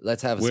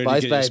 let's have a Where do you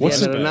spice get your bag at the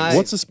What's end of the night.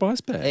 What's a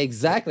spice bag?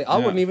 Exactly. I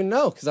wouldn't even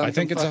know because I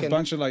think it's fucking, a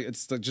bunch of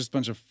just a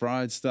bunch of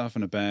fried stuff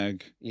in a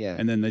bag. Yeah.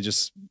 And then they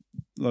just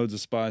loads of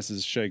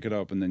spices, shake it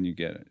up, and then you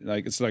get it.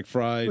 Like it's like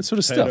fried What sort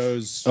of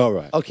potatoes. stuff? Oh,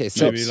 right. Okay,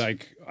 so Maybe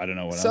like I don't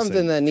know what else.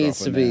 something they that needs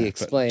drop to in be there, but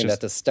explained just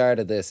at the start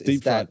of this is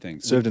deep fried that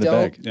things. Served in we a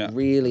bag. don't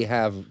really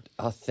have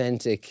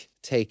authentic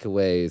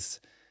takeaways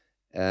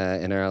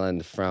in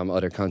Ireland from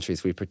other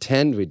countries. We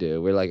pretend we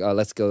do. We're like, oh,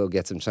 let's go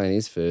get some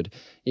Chinese food.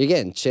 You're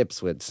getting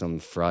chips with some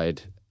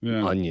fried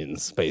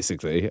onions,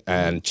 basically,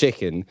 and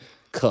chicken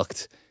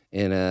cooked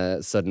in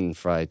a sudden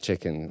fried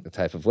chicken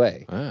type of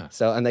way.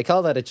 So, and they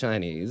call that a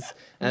Chinese.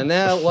 And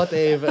now what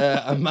they've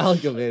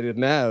amalgamated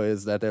now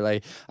is that they're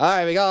like, all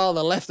right, we got all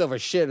the leftover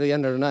shit at the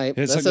end of the night.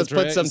 It's Let's like just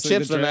put some it's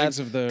chips like in the that, dregs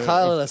of the-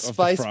 call it a of the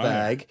spice fryer.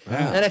 bag.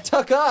 Yeah. And it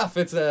took off.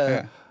 It's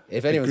a...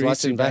 If anyone's greasy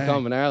watching back bag.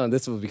 home in Ireland,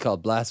 this will be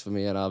called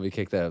blasphemy and I'll be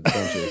kicked out of the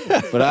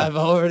country. But I've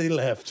already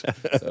left.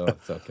 So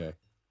it's okay.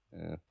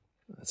 Yeah.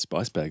 That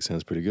spice bag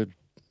sounds pretty good.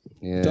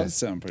 Yeah. Does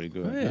sound pretty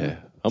good. Yeah,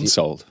 I'm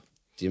sold.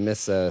 Do you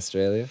miss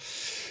Australia?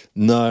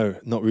 No,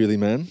 not really,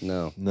 man.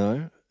 No.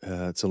 No,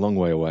 it's a long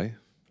way away.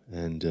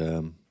 And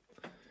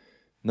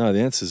no, the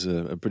answer's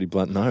a pretty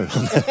blunt no.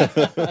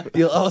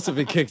 You'll also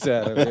be kicked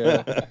out of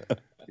here.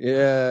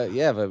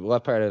 Yeah, but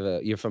what part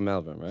of you're from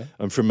Melbourne, right?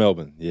 I'm from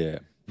Melbourne, yeah.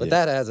 But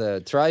yeah. that has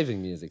a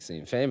thriving music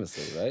scene,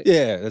 famously, right?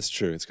 Yeah, that's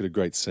true. It's got a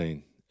great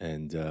scene.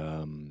 And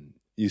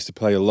used to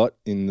play a lot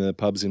in the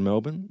pubs in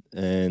Melbourne.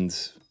 And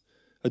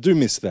I do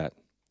miss that.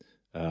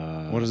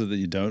 What is it that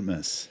you don't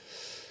miss?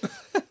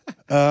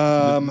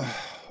 The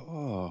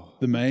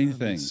main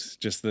things,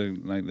 just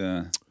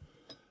the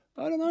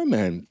I don't know,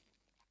 man.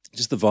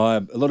 Just the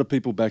vibe. A lot of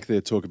people back there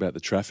talk about the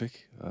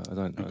traffic. I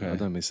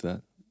don't miss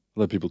that. A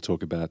lot of people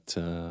talk about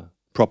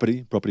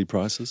property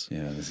prices.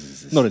 Yeah, this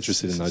is Not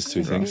interested in those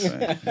two things.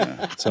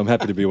 Yeah. So I'm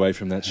happy to be away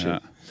from that shit.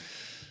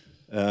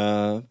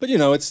 But you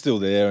know, it's still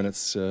there, and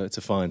it's a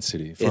fine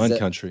city, fine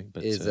country.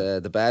 But Is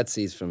the Bad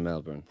Seeds from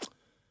Melbourne?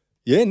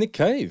 yeah, Nick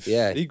Cave.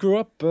 Yeah. He grew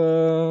up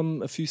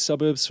a few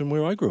suburbs from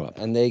where I grew up,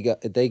 And they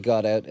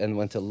got out and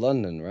went to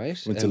London,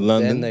 right? Went to And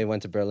London. Then they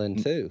went to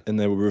Berlin too. and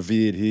they were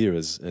revered here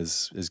as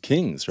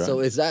kings, right? So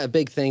is that a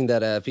big thing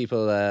that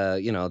people,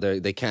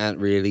 they can't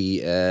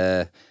really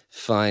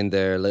find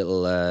their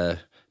little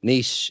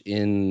niche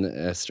in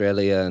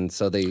Australia, and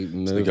so they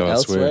move go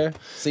elsewhere. elsewhere?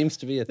 Seems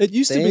to be a It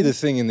used to be thing. the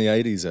thing in the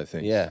 80s, I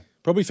think. Yeah.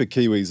 Probably for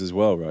Kiwis as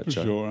well, right,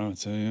 Chuck? Sure, I would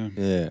say, yeah.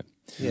 Yeah.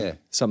 Yeah.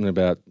 Something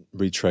about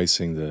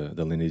retracing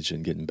the lineage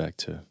and getting back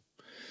to,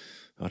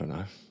 I don't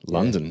know,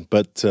 London.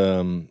 But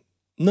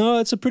no,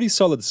 it's a pretty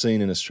solid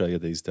scene in Australia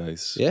these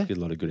days. Yeah. Get a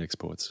lot of good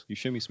exports. You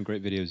show me some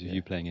great videos of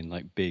you playing in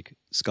like big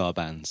ska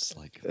bands,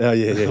 like Oh,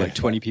 yeah. like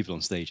 20 people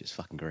on stage. It's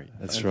fucking great.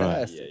 That's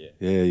right.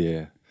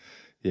 Fantastic.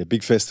 Yeah,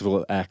 big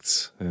festival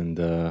acts. And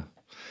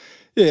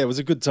it was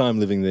a good time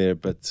living there.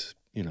 But,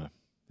 you know,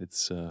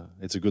 it's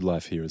a good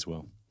life here as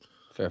well.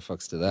 Fair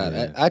fucks to that.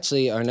 Yeah.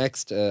 Actually, our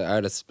next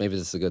artist, maybe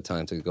this is a good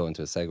time to go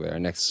into a segue. Our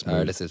next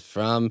artist is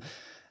from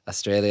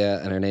Australia,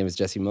 and her name is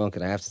Jessie Monk,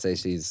 and I have to say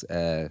she's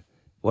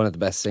one of the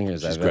best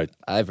singers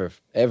I've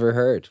ever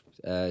heard.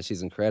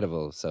 She's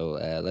incredible. So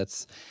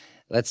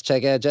let's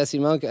check out Jessie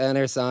Monk, and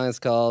her song is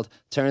called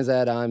 "Turns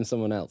Out I'm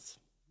Someone Else."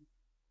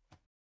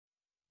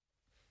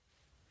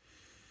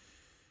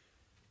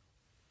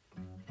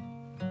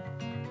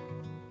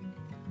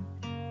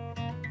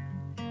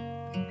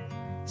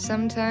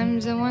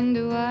 Sometimes I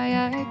wonder why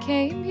I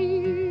came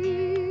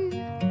here,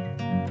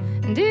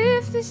 and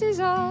if this is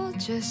all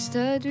just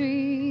a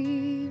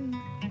dream.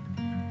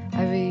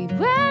 I read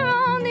we're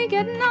only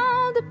getting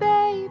older,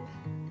 babe,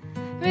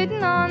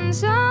 written on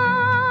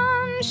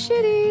some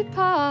shitty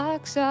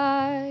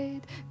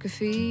parkside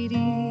graffiti.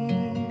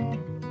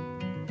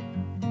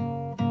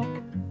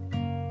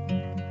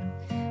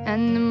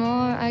 And the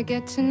more I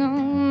get to know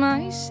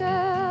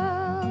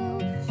myself,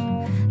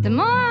 the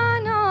more I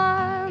know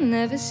I'll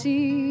never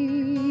see.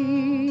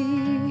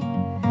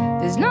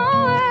 There's no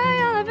way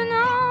I'll ever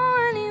know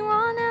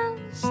anyone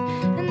else,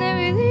 and there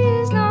really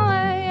is no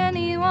way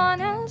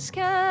anyone else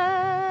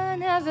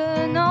can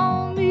ever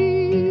know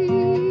me.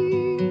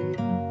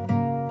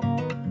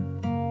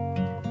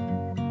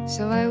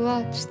 So I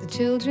watch the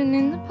children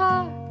in the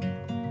park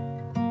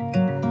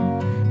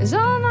as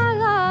all my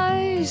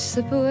lies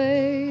slip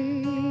away.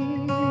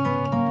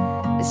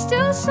 There's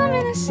still some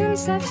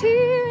innocence left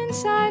here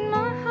inside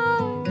my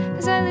heart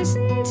as I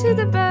listen to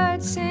the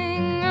birds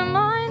sing,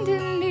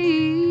 reminding me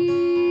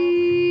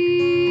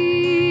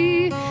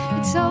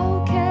it's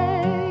okay.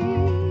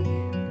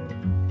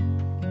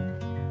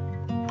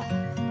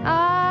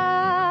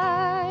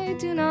 I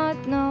do not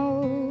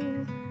know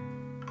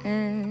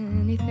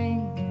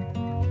anything.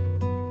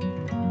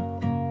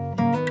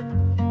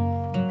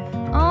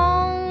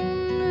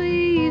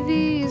 Only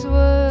these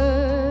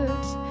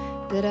words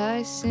that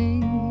I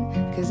sing,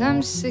 'cause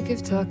I'm sick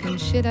of talking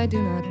shit I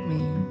do not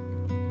mean.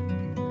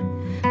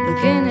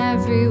 Looking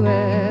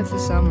everywhere for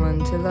someone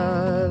to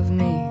love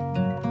me.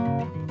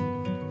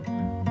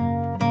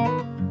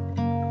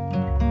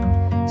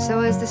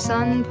 So as the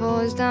sun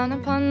pours down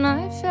upon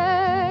my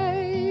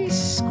face,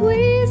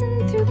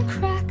 squeezing through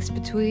cracks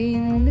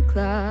between the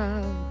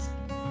clouds.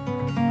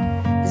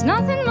 There's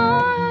nothing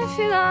more I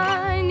feel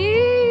I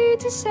need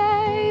to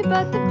say,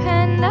 but the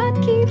pen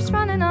that keeps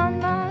running on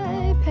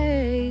my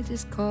page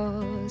is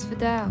cause for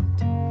doubt.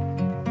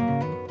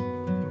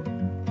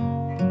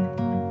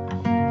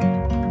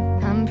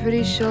 I'm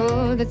pretty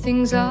sure that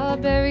things are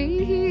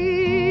buried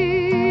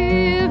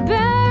here,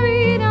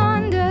 buried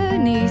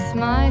underneath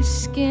my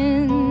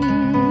skin.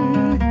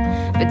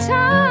 But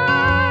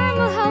time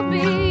will help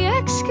me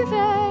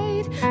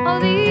excavate all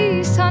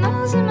these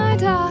tunnels in my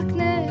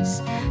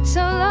darkness,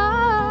 so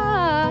light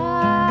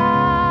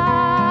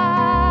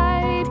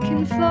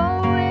can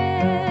flow in.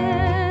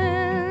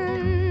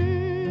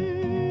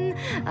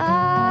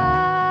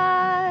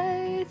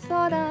 I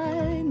thought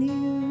I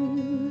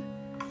knew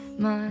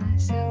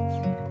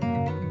myself.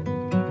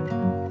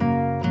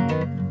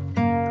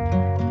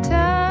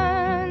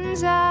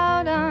 Turns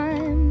out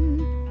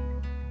I'm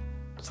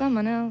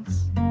someone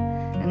else,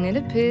 and it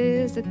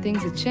appears that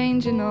things are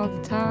changing all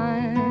the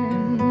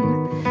time,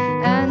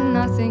 and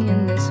nothing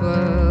in this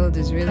world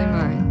is really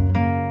mine.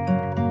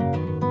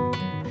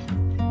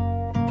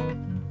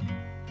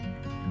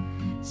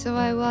 So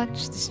I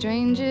watch the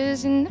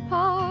strangers in the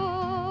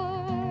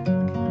park,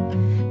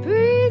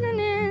 breathing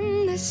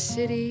in the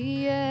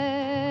city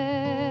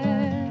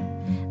air.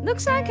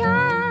 Looks like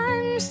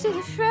I'm still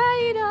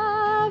afraid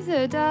of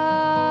the dark,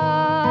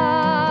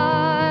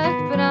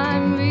 but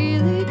I'm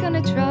really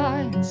gonna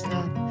try and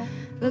stop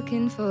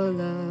looking for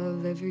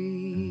love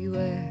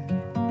everywhere.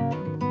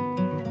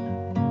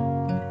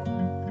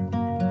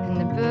 And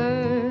the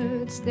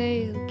birds,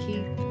 they'll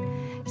keep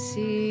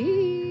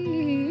singing,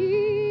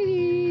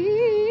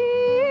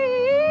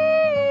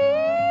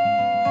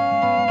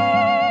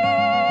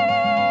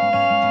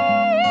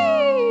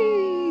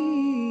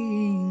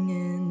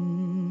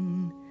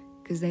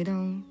 'cause they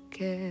don't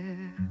care.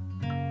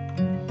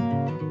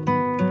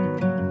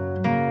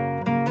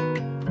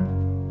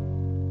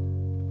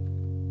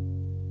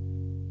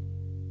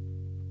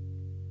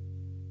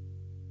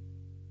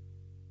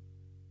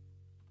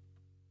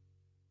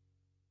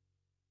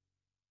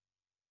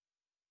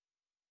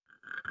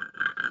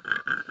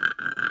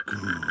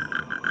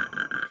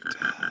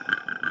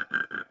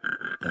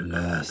 The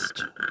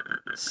last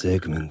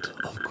segment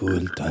of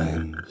Cool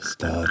Time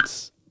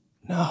starts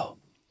now.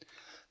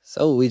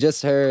 So we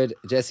just heard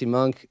Jessie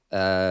Monk,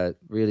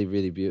 really,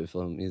 really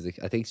beautiful music.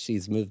 I think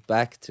she's moved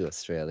back to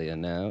Australia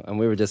now. And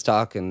we were just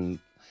talking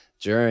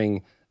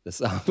during the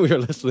song. We were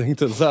listening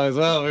to the song as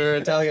well. We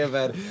were talking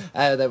about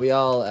that we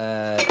all...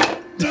 oh,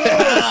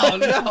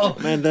 no!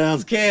 Man down.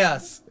 It's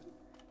chaos.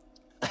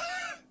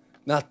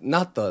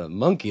 Not the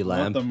monkey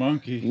lamp. Not the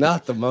monkey.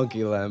 Not the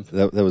monkey lamp.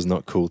 That was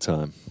not cool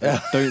time.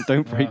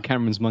 Don't break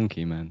Cameron's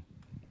monkey, man.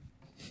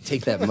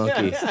 Take that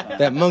monkey.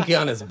 That monkey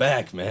on his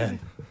back, man.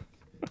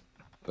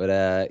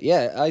 But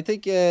yeah, I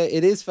think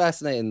it is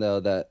fascinating though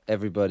that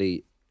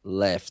everybody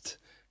left.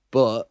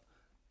 But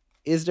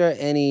is there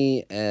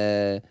any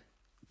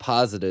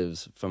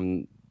positives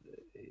from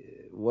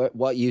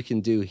what you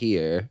can do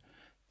here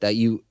that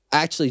you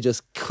actually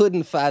just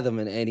couldn't fathom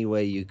in any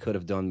way you could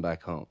have done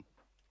back home?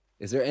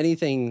 Is there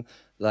anything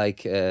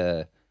like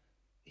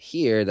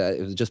here that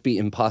it would just be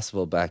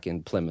impossible back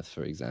in Plymouth,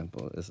 for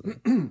example?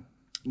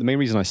 The main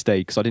reason I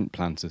stayed, because I didn't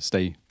plan to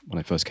stay when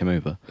I first came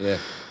over. Yeah.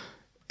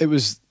 It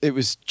was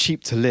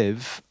cheap to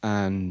live,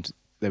 and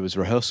there was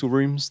rehearsal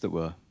rooms that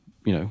were,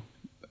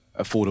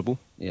 affordable.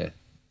 Yeah.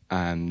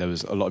 And there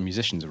was a lot of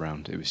musicians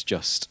around. It was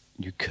just,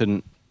 you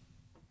couldn't,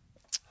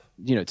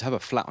 to have a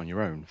flat on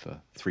your own for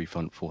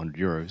 300-400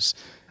 euros,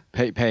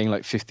 paying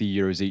like 50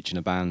 euros each in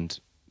a band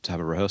to have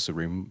a rehearsal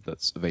room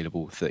that's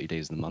available 30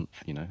 days in the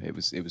month, it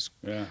was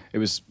a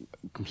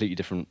completely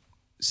different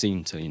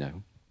scene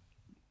to,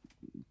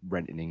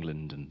 rent in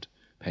England and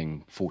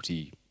paying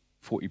 40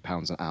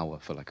 £40 an hour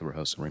for like a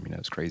rehearsal room.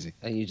 It's crazy.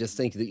 And you just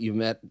think that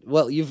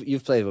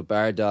you've played with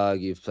Bar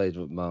Dog, you've played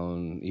with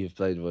Mone, you've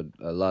played with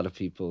a lot of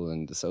people,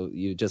 and so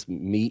you just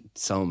meet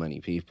so many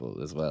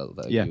people as well.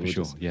 Yeah, for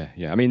sure. Yeah.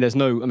 I mean,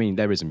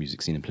 there is a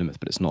music scene in Plymouth,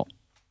 but it's not,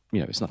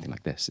 it's nothing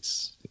like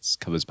this. It's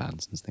covers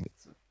bands and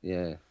things.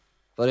 Yeah.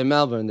 But in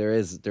Melbourne, there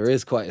is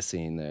quite a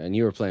scene there, and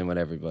you were playing with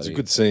everybody. It's a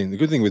good scene. The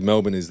good thing with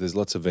Melbourne is there's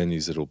lots of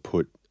venues that'll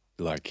put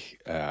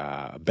like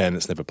a band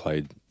that's never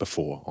played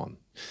before on.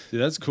 Yeah,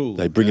 that's cool.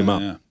 They bring them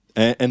up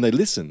and they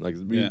listen. Like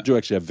we do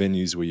actually have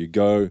venues where you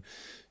go, you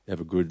have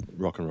a good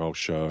rock and roll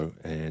show,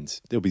 and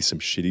there'll be some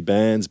shitty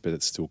bands, but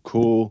it's still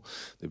cool.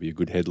 There'll be a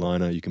good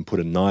headliner. You can put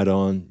a night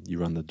on. You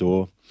run the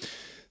door.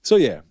 So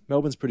yeah,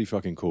 Melbourne's pretty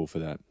fucking cool for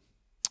that.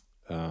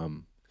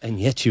 And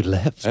yet you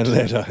left. And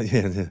later,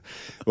 yeah.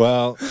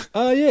 Well,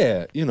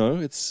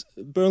 it's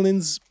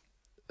Berlin's.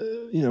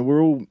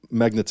 We're all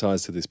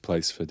magnetized to this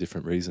place for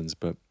different reasons,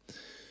 but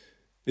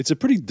it's a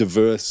pretty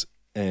diverse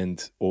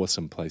and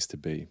awesome place to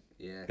be.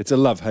 Yeah. It's a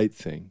love-hate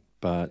thing,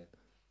 but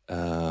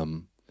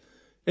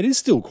It is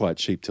still quite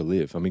cheap to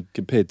live. I mean,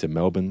 compared to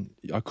Melbourne,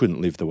 I couldn't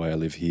live the way I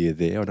live here,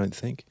 there, I don't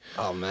think.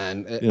 Oh,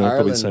 man. You know,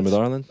 probably the same with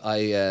Ireland.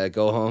 I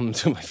go home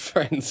to my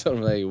friends.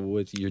 I'm like,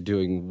 what, you're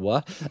doing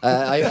what?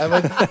 I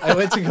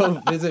went to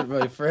go visit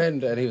my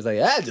friend, and he was like,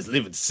 just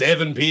live with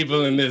 7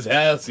 people in this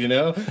house, you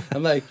know?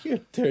 I'm like, you're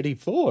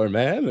 34,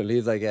 man. And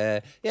he's like,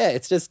 yeah,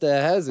 it's just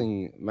the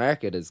housing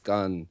market has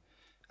gone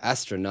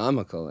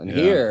astronomical. And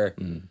here,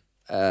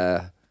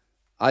 I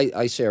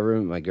share a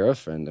room with my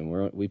girlfriend,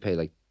 and we pay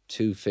like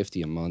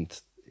 $250 a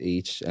month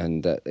each,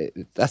 and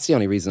that's the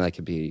only reason I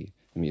could be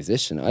a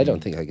musician. I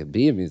don't think I could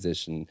be a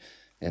musician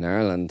in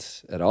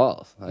Ireland at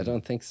all. I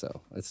don't think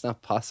so. It's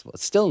not possible.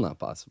 It's still not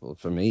possible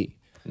for me.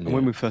 And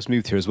when we first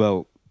moved here as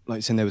well,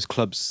 like saying there was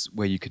clubs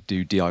where you could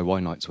do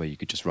DIY nights where you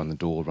could just run the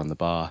door, run the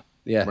bar,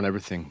 run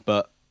everything.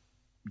 But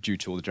due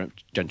to all the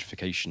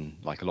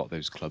gentrification, like a lot of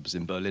those clubs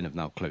in Berlin have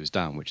now closed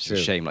down, which is a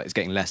shame. Like it's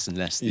getting less and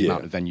less the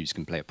amount of venues you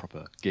can play a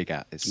proper gig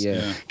at. It's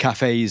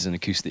cafes and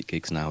acoustic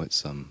gigs now.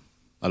 It's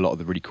a lot of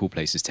the really cool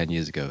places 10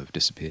 years ago have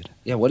disappeared.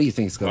 Yeah, what do you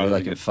think it's going to be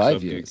like in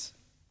 5 years?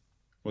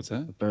 What's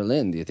that?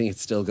 Berlin, do you think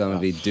it's still going to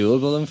be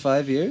doable in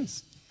 5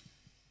 years?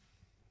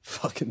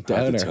 Fucking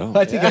downer.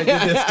 I think I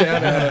did this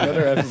downer on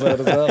another episode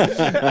as well.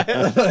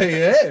 Like,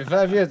 hey,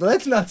 5 years.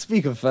 Let's not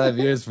speak of 5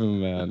 years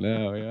from now.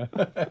 No,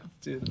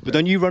 But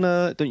don't you run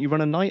a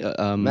night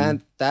at,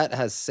 Man, that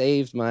has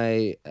saved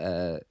my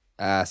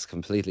ass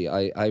completely.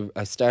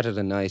 I started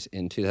a night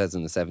in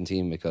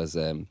 2017 because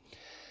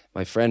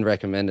my friend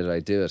recommended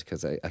I do it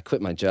because I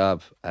quit my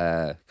job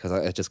because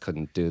I just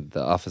couldn't do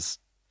the office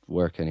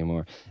work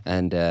anymore.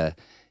 And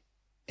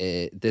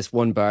this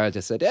one bar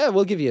just said,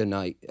 we'll give you a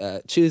night.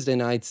 Tuesday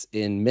nights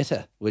in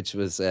Mitte, which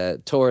was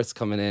tourists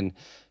coming in.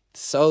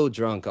 So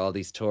drunk, all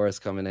these tourists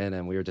coming in,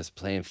 and we were just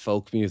playing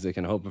folk music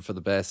and hoping for the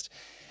best.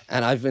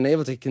 And I've been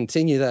able to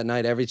continue that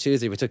night every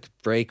Tuesday. We took a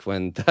break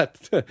when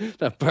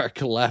that bar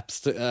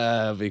collapsed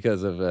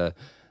because of...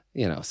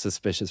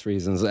 suspicious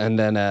reasons, and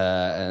then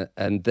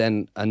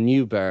a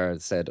new bar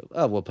said,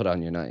 we'll put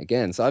on your night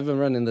again. So I've been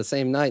running the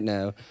same night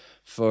now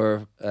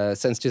for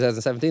since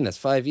 2017. That's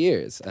 5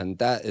 years, and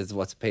that is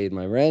what's paid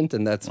my rent,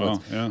 and that's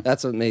what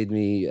made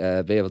me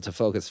be able to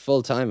focus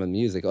full time on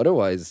music.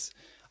 Otherwise,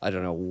 I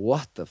don't know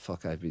what the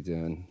fuck I'd be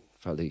doing.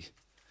 Probably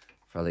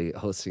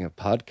hosting a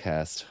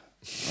podcast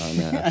on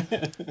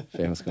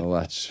Famous Gonna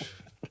Watch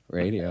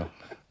Radio.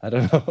 I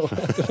don't know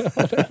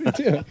what I'd be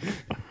doing.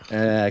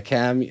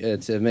 Cam,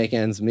 to make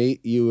ends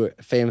meet, you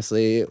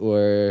famously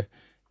were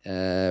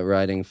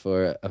writing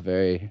for a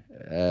very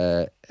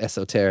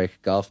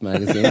esoteric golf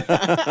magazine.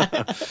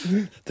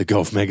 The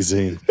golf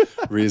magazine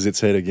rears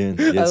its head again.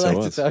 Yes, I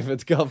like to talk about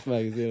the golf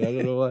magazine. I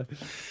don't know why.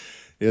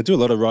 Yeah, I do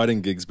a lot of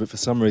writing gigs, but for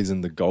some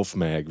reason the golf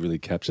mag really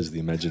captures the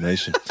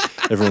imagination.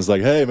 Everyone's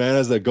like, hey man,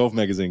 how's that golf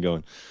magazine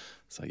going?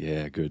 It's like,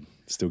 yeah, good.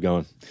 Still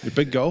going. You're a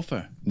big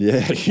golfer.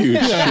 Yeah,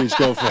 huge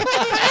golfer.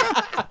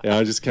 Yeah,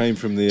 I just came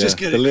from the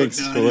links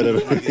or whatever.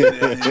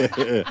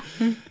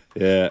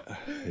 Yeah.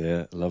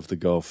 Love the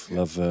golf.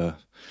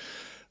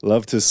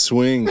 Love to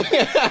swing.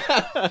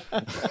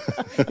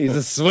 He's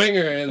a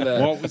swinger in the.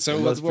 What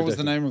was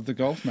the name of the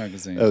golf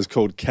magazine? It was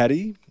called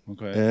Caddy.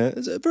 Okay.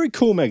 It's a very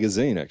cool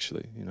magazine,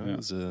 actually. It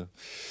was a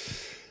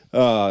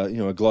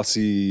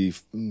glossy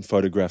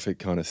photographic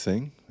kind of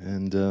thing,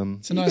 and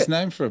it's a nice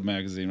name for a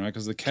magazine, right?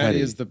 Because the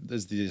caddy is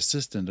the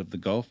assistant of the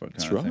golfer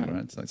kind of thing,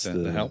 right? It's like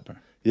the helper.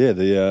 Yeah,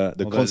 the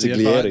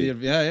consigliere.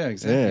 Yeah,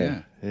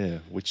 exactly. Yeah.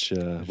 Which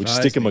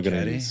stick am I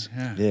going to use?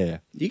 Yeah.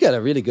 You got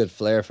a really good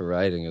flair for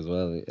writing as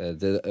well.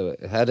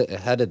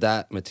 How did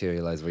that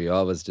materialize? Were you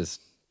always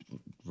just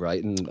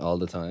writing all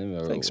the time?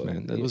 Thanks,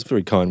 man. That was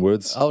very kind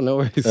words. Oh, no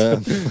worries.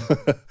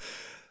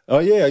 I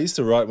used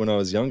to write when I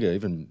was younger,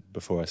 even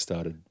before I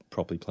started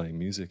properly playing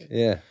music.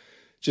 Yeah.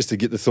 Just to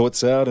get the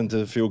thoughts out and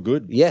to feel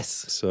good. Yes.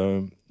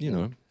 So,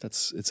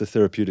 it's a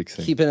therapeutic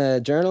thing. Keeping a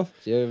journal?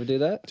 Do you ever do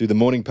that? Do the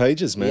morning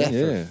pages, man.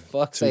 Yeah.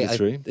 For fuck's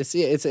sake.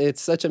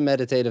 It's such a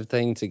meditative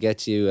thing to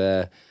get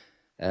you,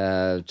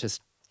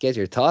 just get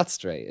your thoughts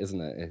straight,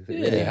 isn't it? It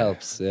really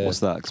helps. Yeah. What's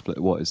that?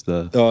 What is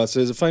the... So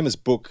there's a famous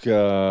book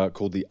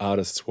called The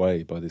Artist's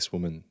Way by this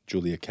woman,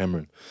 Julia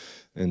Cameron.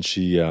 And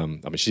she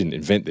didn't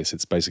invent this.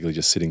 It's basically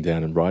just sitting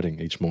down and writing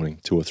each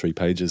morning, 2 or 3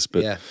 pages.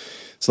 But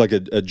it's like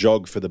a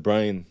jog for the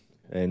brain.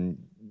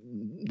 And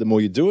the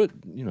more you do it,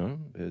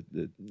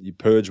 you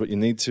purge what you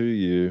need to.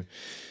 You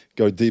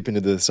go deep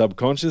into the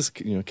subconscious.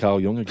 Carl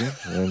Jung again,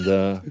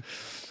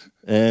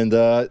 and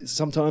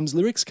sometimes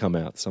lyrics come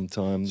out.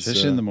 Sometimes,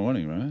 especially in the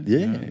morning, right?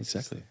 Yeah,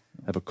 exactly.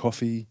 Have a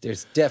coffee.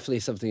 There's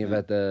definitely something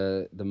about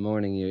the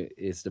morning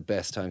is the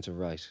best time to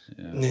write.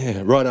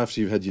 Yeah, right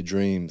after you've had your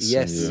dreams.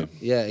 Yes,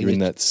 you're in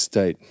that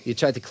state. You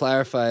try to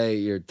clarify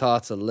your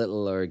thoughts a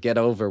little or get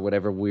over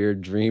whatever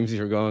weird dreams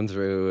you're going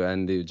through,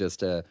 and you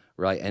just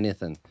write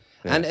anything.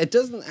 Yeah. And it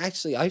doesn't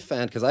actually, I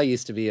found, because I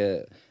used to be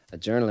a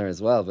journaler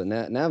as well, but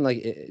now I'm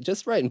like,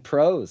 just writing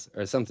prose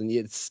or something,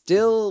 it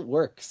still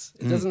works.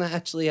 It doesn't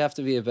actually have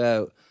to be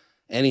about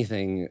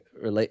anything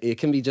related. It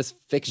can be just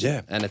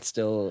fiction, and it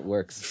still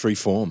works. Free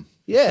form.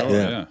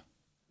 Yeah.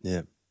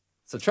 Yeah.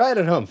 So try it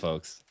at home,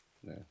 folks.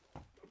 Yeah.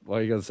 What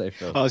are you going to say,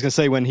 Phil? I was going to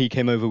say when he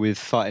came over with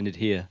Fahrt Ended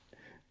Here.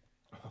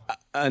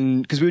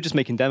 And because we were just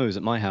making demos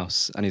at my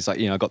house, and he's like,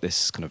 I got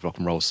this kind of rock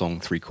and roll song,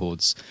 3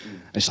 chords,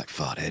 and it's like,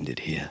 Fahrt Ended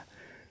Here.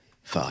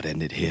 Fahrt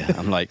Ended Here.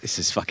 I'm like, this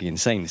is fucking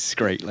insane. This is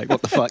great. Like,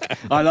 what the fuck?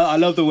 I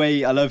love the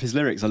way, I love his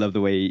lyrics. I love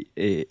the way,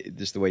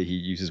 just the way he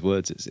uses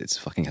words. It's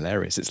fucking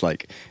hilarious. It's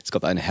like, it's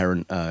got that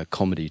inherent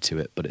comedy to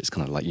it, but it's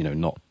kind of like,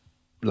 not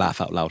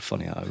laugh out loud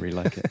funny. I really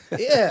like it.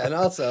 Yeah,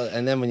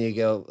 and then when you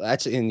go,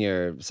 actually in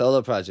your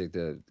solo project,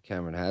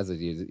 Cameron Hassard,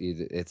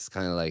 it's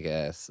kind of like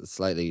a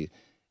slightly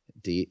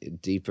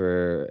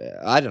deeper.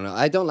 I don't know.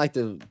 I don't like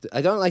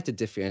to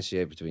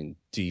differentiate between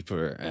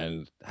deeper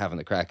and having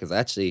a crack, because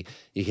actually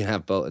you can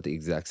have both at the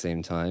exact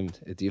same time.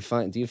 Do you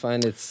find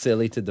it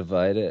silly to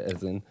divide it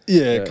as in?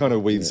 Yeah, it kind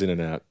of weaves in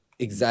and out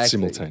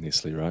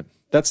simultaneously, right?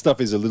 That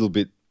stuff is a little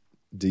bit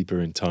deeper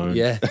in tone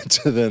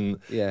than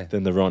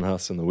the Ron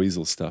Huss and the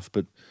Weasel stuff,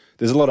 but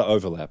there's a lot of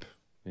overlap.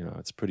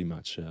 It's pretty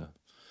much.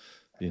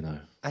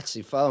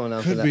 Actually, following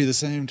on could for that, be the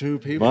same two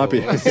people. Might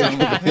be. I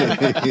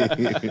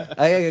got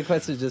a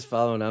question just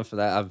following on for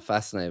that. I'm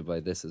fascinated by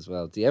this as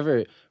well. Do you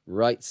ever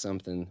write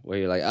something where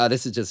you're like,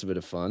 this is just a bit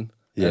of fun,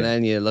 and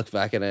then you look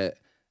back at it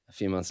a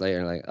few months later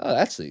and like,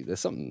 actually, there's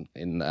something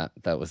in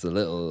that was a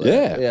little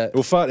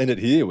Well, Fahrt Ended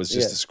Here was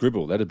just a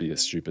scribble. That'd be a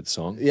stupid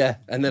song. Yeah,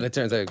 and then it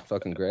turns out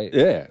fucking great.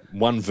 Yeah,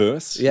 one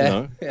verse,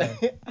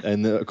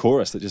 and the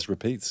chorus that just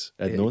repeats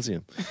ad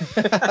nauseum.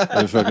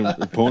 And a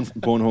fucking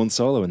porn horn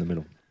solo in the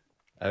middle.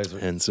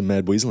 And some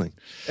mad weaseling.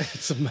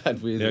 Some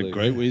mad weaseling. Yeah,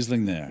 great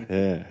weaseling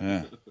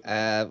there.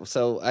 Yeah.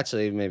 So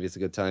actually, maybe it's a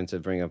good time to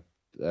bring up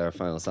our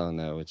final song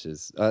now, which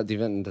is. Do you have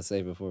anything to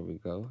say before we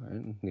go?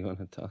 Aaron? You want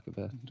to talk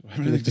about?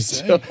 Anything to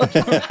say?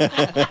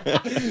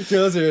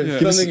 Jules,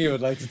 something you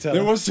would like to tell?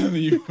 There was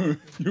something you were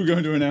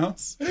going to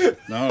announce.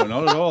 No,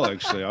 not at all.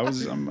 Actually,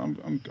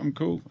 I'm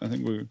cool. I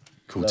think we're.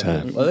 Cool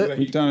time.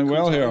 We've done it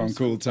well here on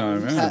Cool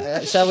Time. Yeah.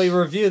 Shall we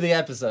review the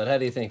episode? How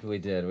do you think we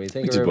did? We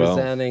think we're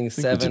resounding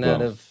 7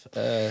 out of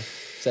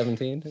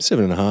 17?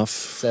 7.5.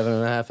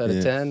 7.5 out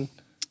of 10.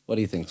 What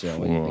do you think, Joe?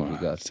 What do you think we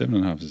got?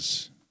 7.5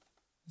 is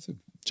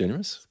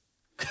generous.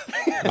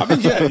 I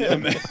mean,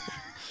 yeah.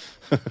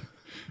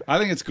 I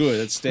think it's good.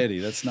 It's steady.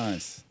 That's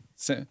nice.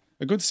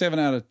 A good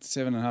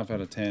 7.5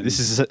 out of 10. This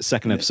is the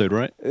second episode,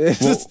 right?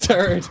 This is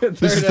third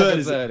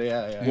episode.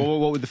 Yeah.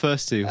 What were the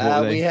first two?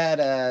 We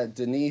had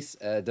Denise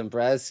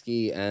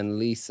Dombrowski and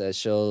Lisa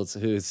Schultz,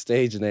 whose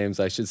stage names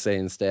I should say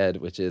instead,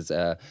 which is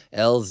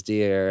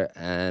Elsdeer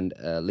and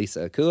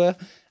Lisa Akua.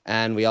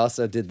 And we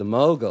also did the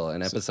Mogul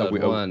in episode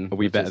 1. Are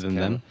we better than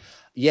them?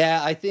 Yeah,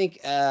 I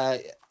think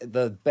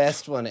the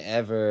best one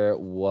ever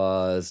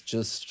was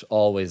just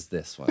always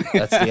this one.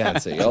 That's the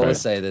answer. You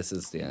always say this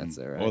is the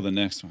answer, right? Or the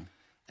next one.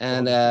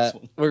 And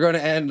we're going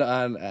to end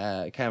on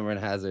Cameron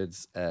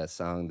Hassard's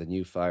song, The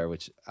New Fire,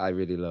 which I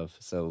really love.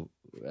 So,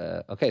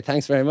 okay,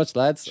 thanks very much,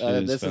 lads.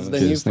 This is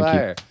The New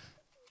Fire.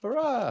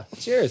 Hurrah!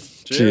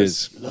 Cheers.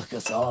 Cheers. Look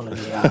us all in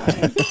the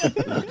eye.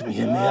 Look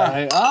me in the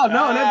eye. Oh,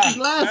 no, an empty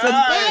glass.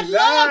 That's bad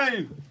luck.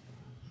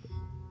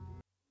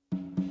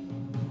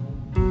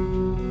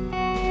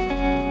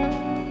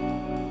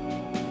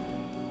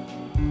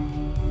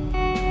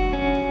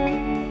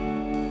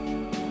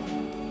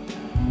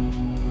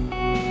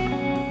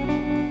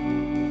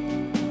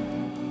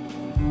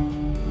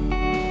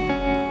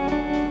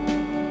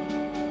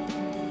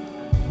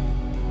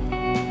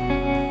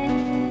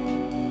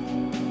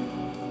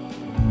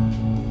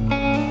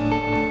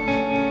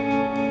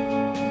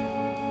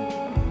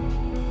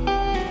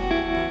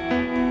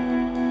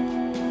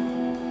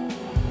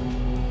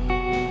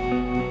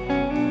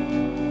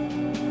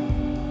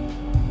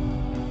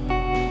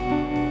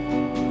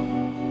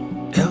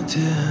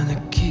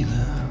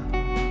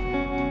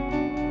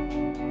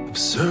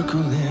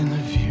 Circling the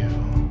view,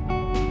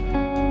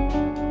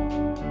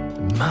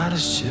 the mighty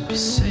ship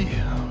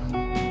sailed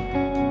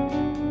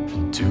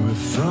into a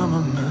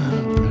firmament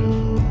of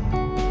blue.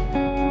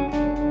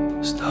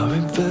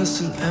 Starring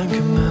vessel and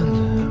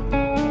commander,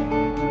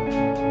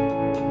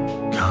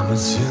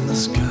 comets in the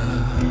sky,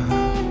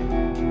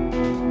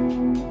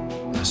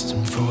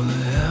 resting for the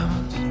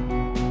heavens.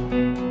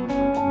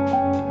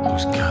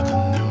 Who's got the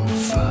new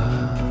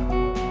fire?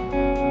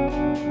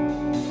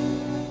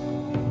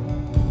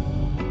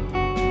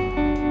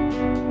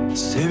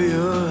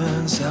 Savior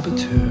and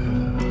saboteur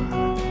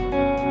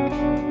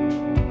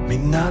may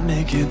not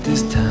make it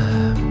this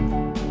time.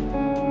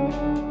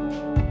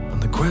 On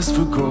the quest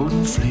for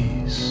golden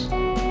fleece,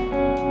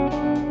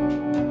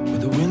 where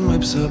the wind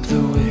whips up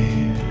the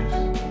waves.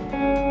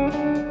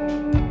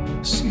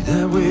 See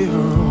that wave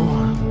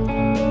rolling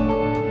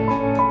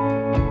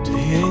to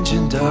the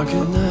ancient dark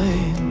at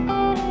night.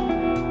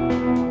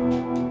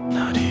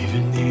 Not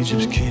even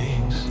Egypt's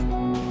kings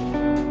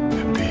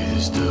could be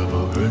this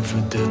double burn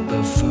for death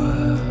by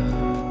fire.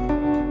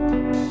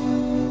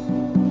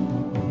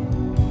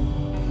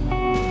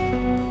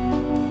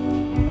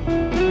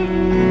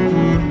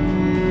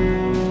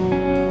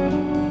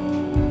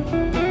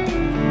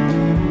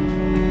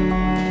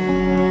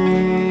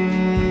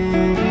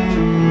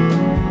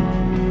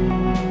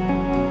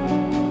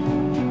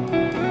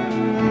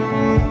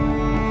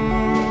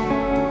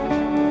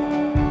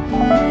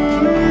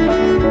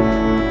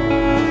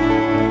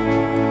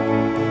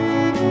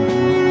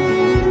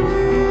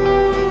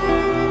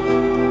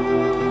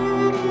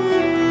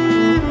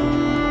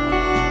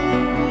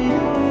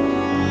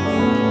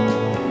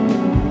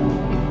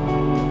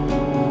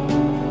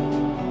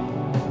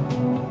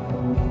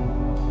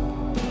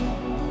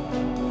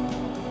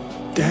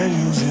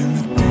 Daniel's in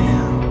the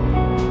den,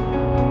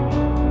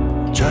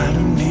 trying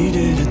to meet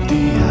it at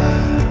the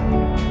eye.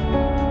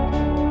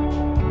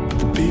 But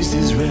the beast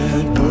is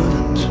red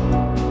burnt,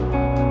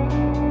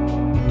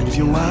 and if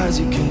you're wise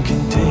you can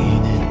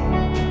contain it.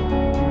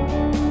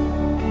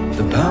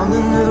 The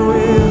pounding of the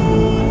wheel,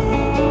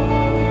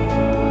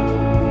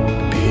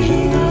 the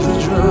beating of the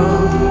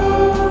drum.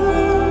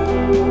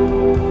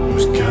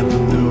 Who's got the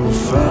new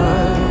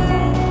fire?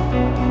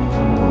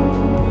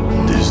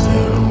 And is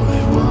there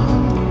only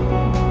one?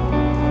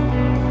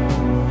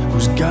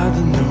 Who's got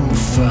the new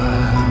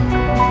fire?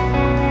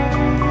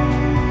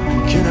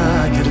 Can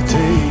I get a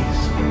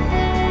taste?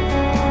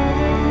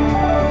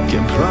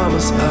 Can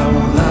promise I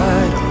won't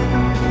lie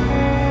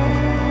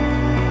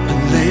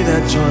and lay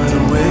that joint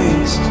to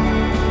waste.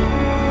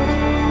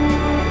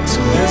 So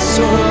there's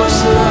so much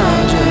that I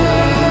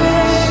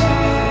just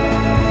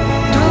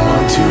don't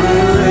want to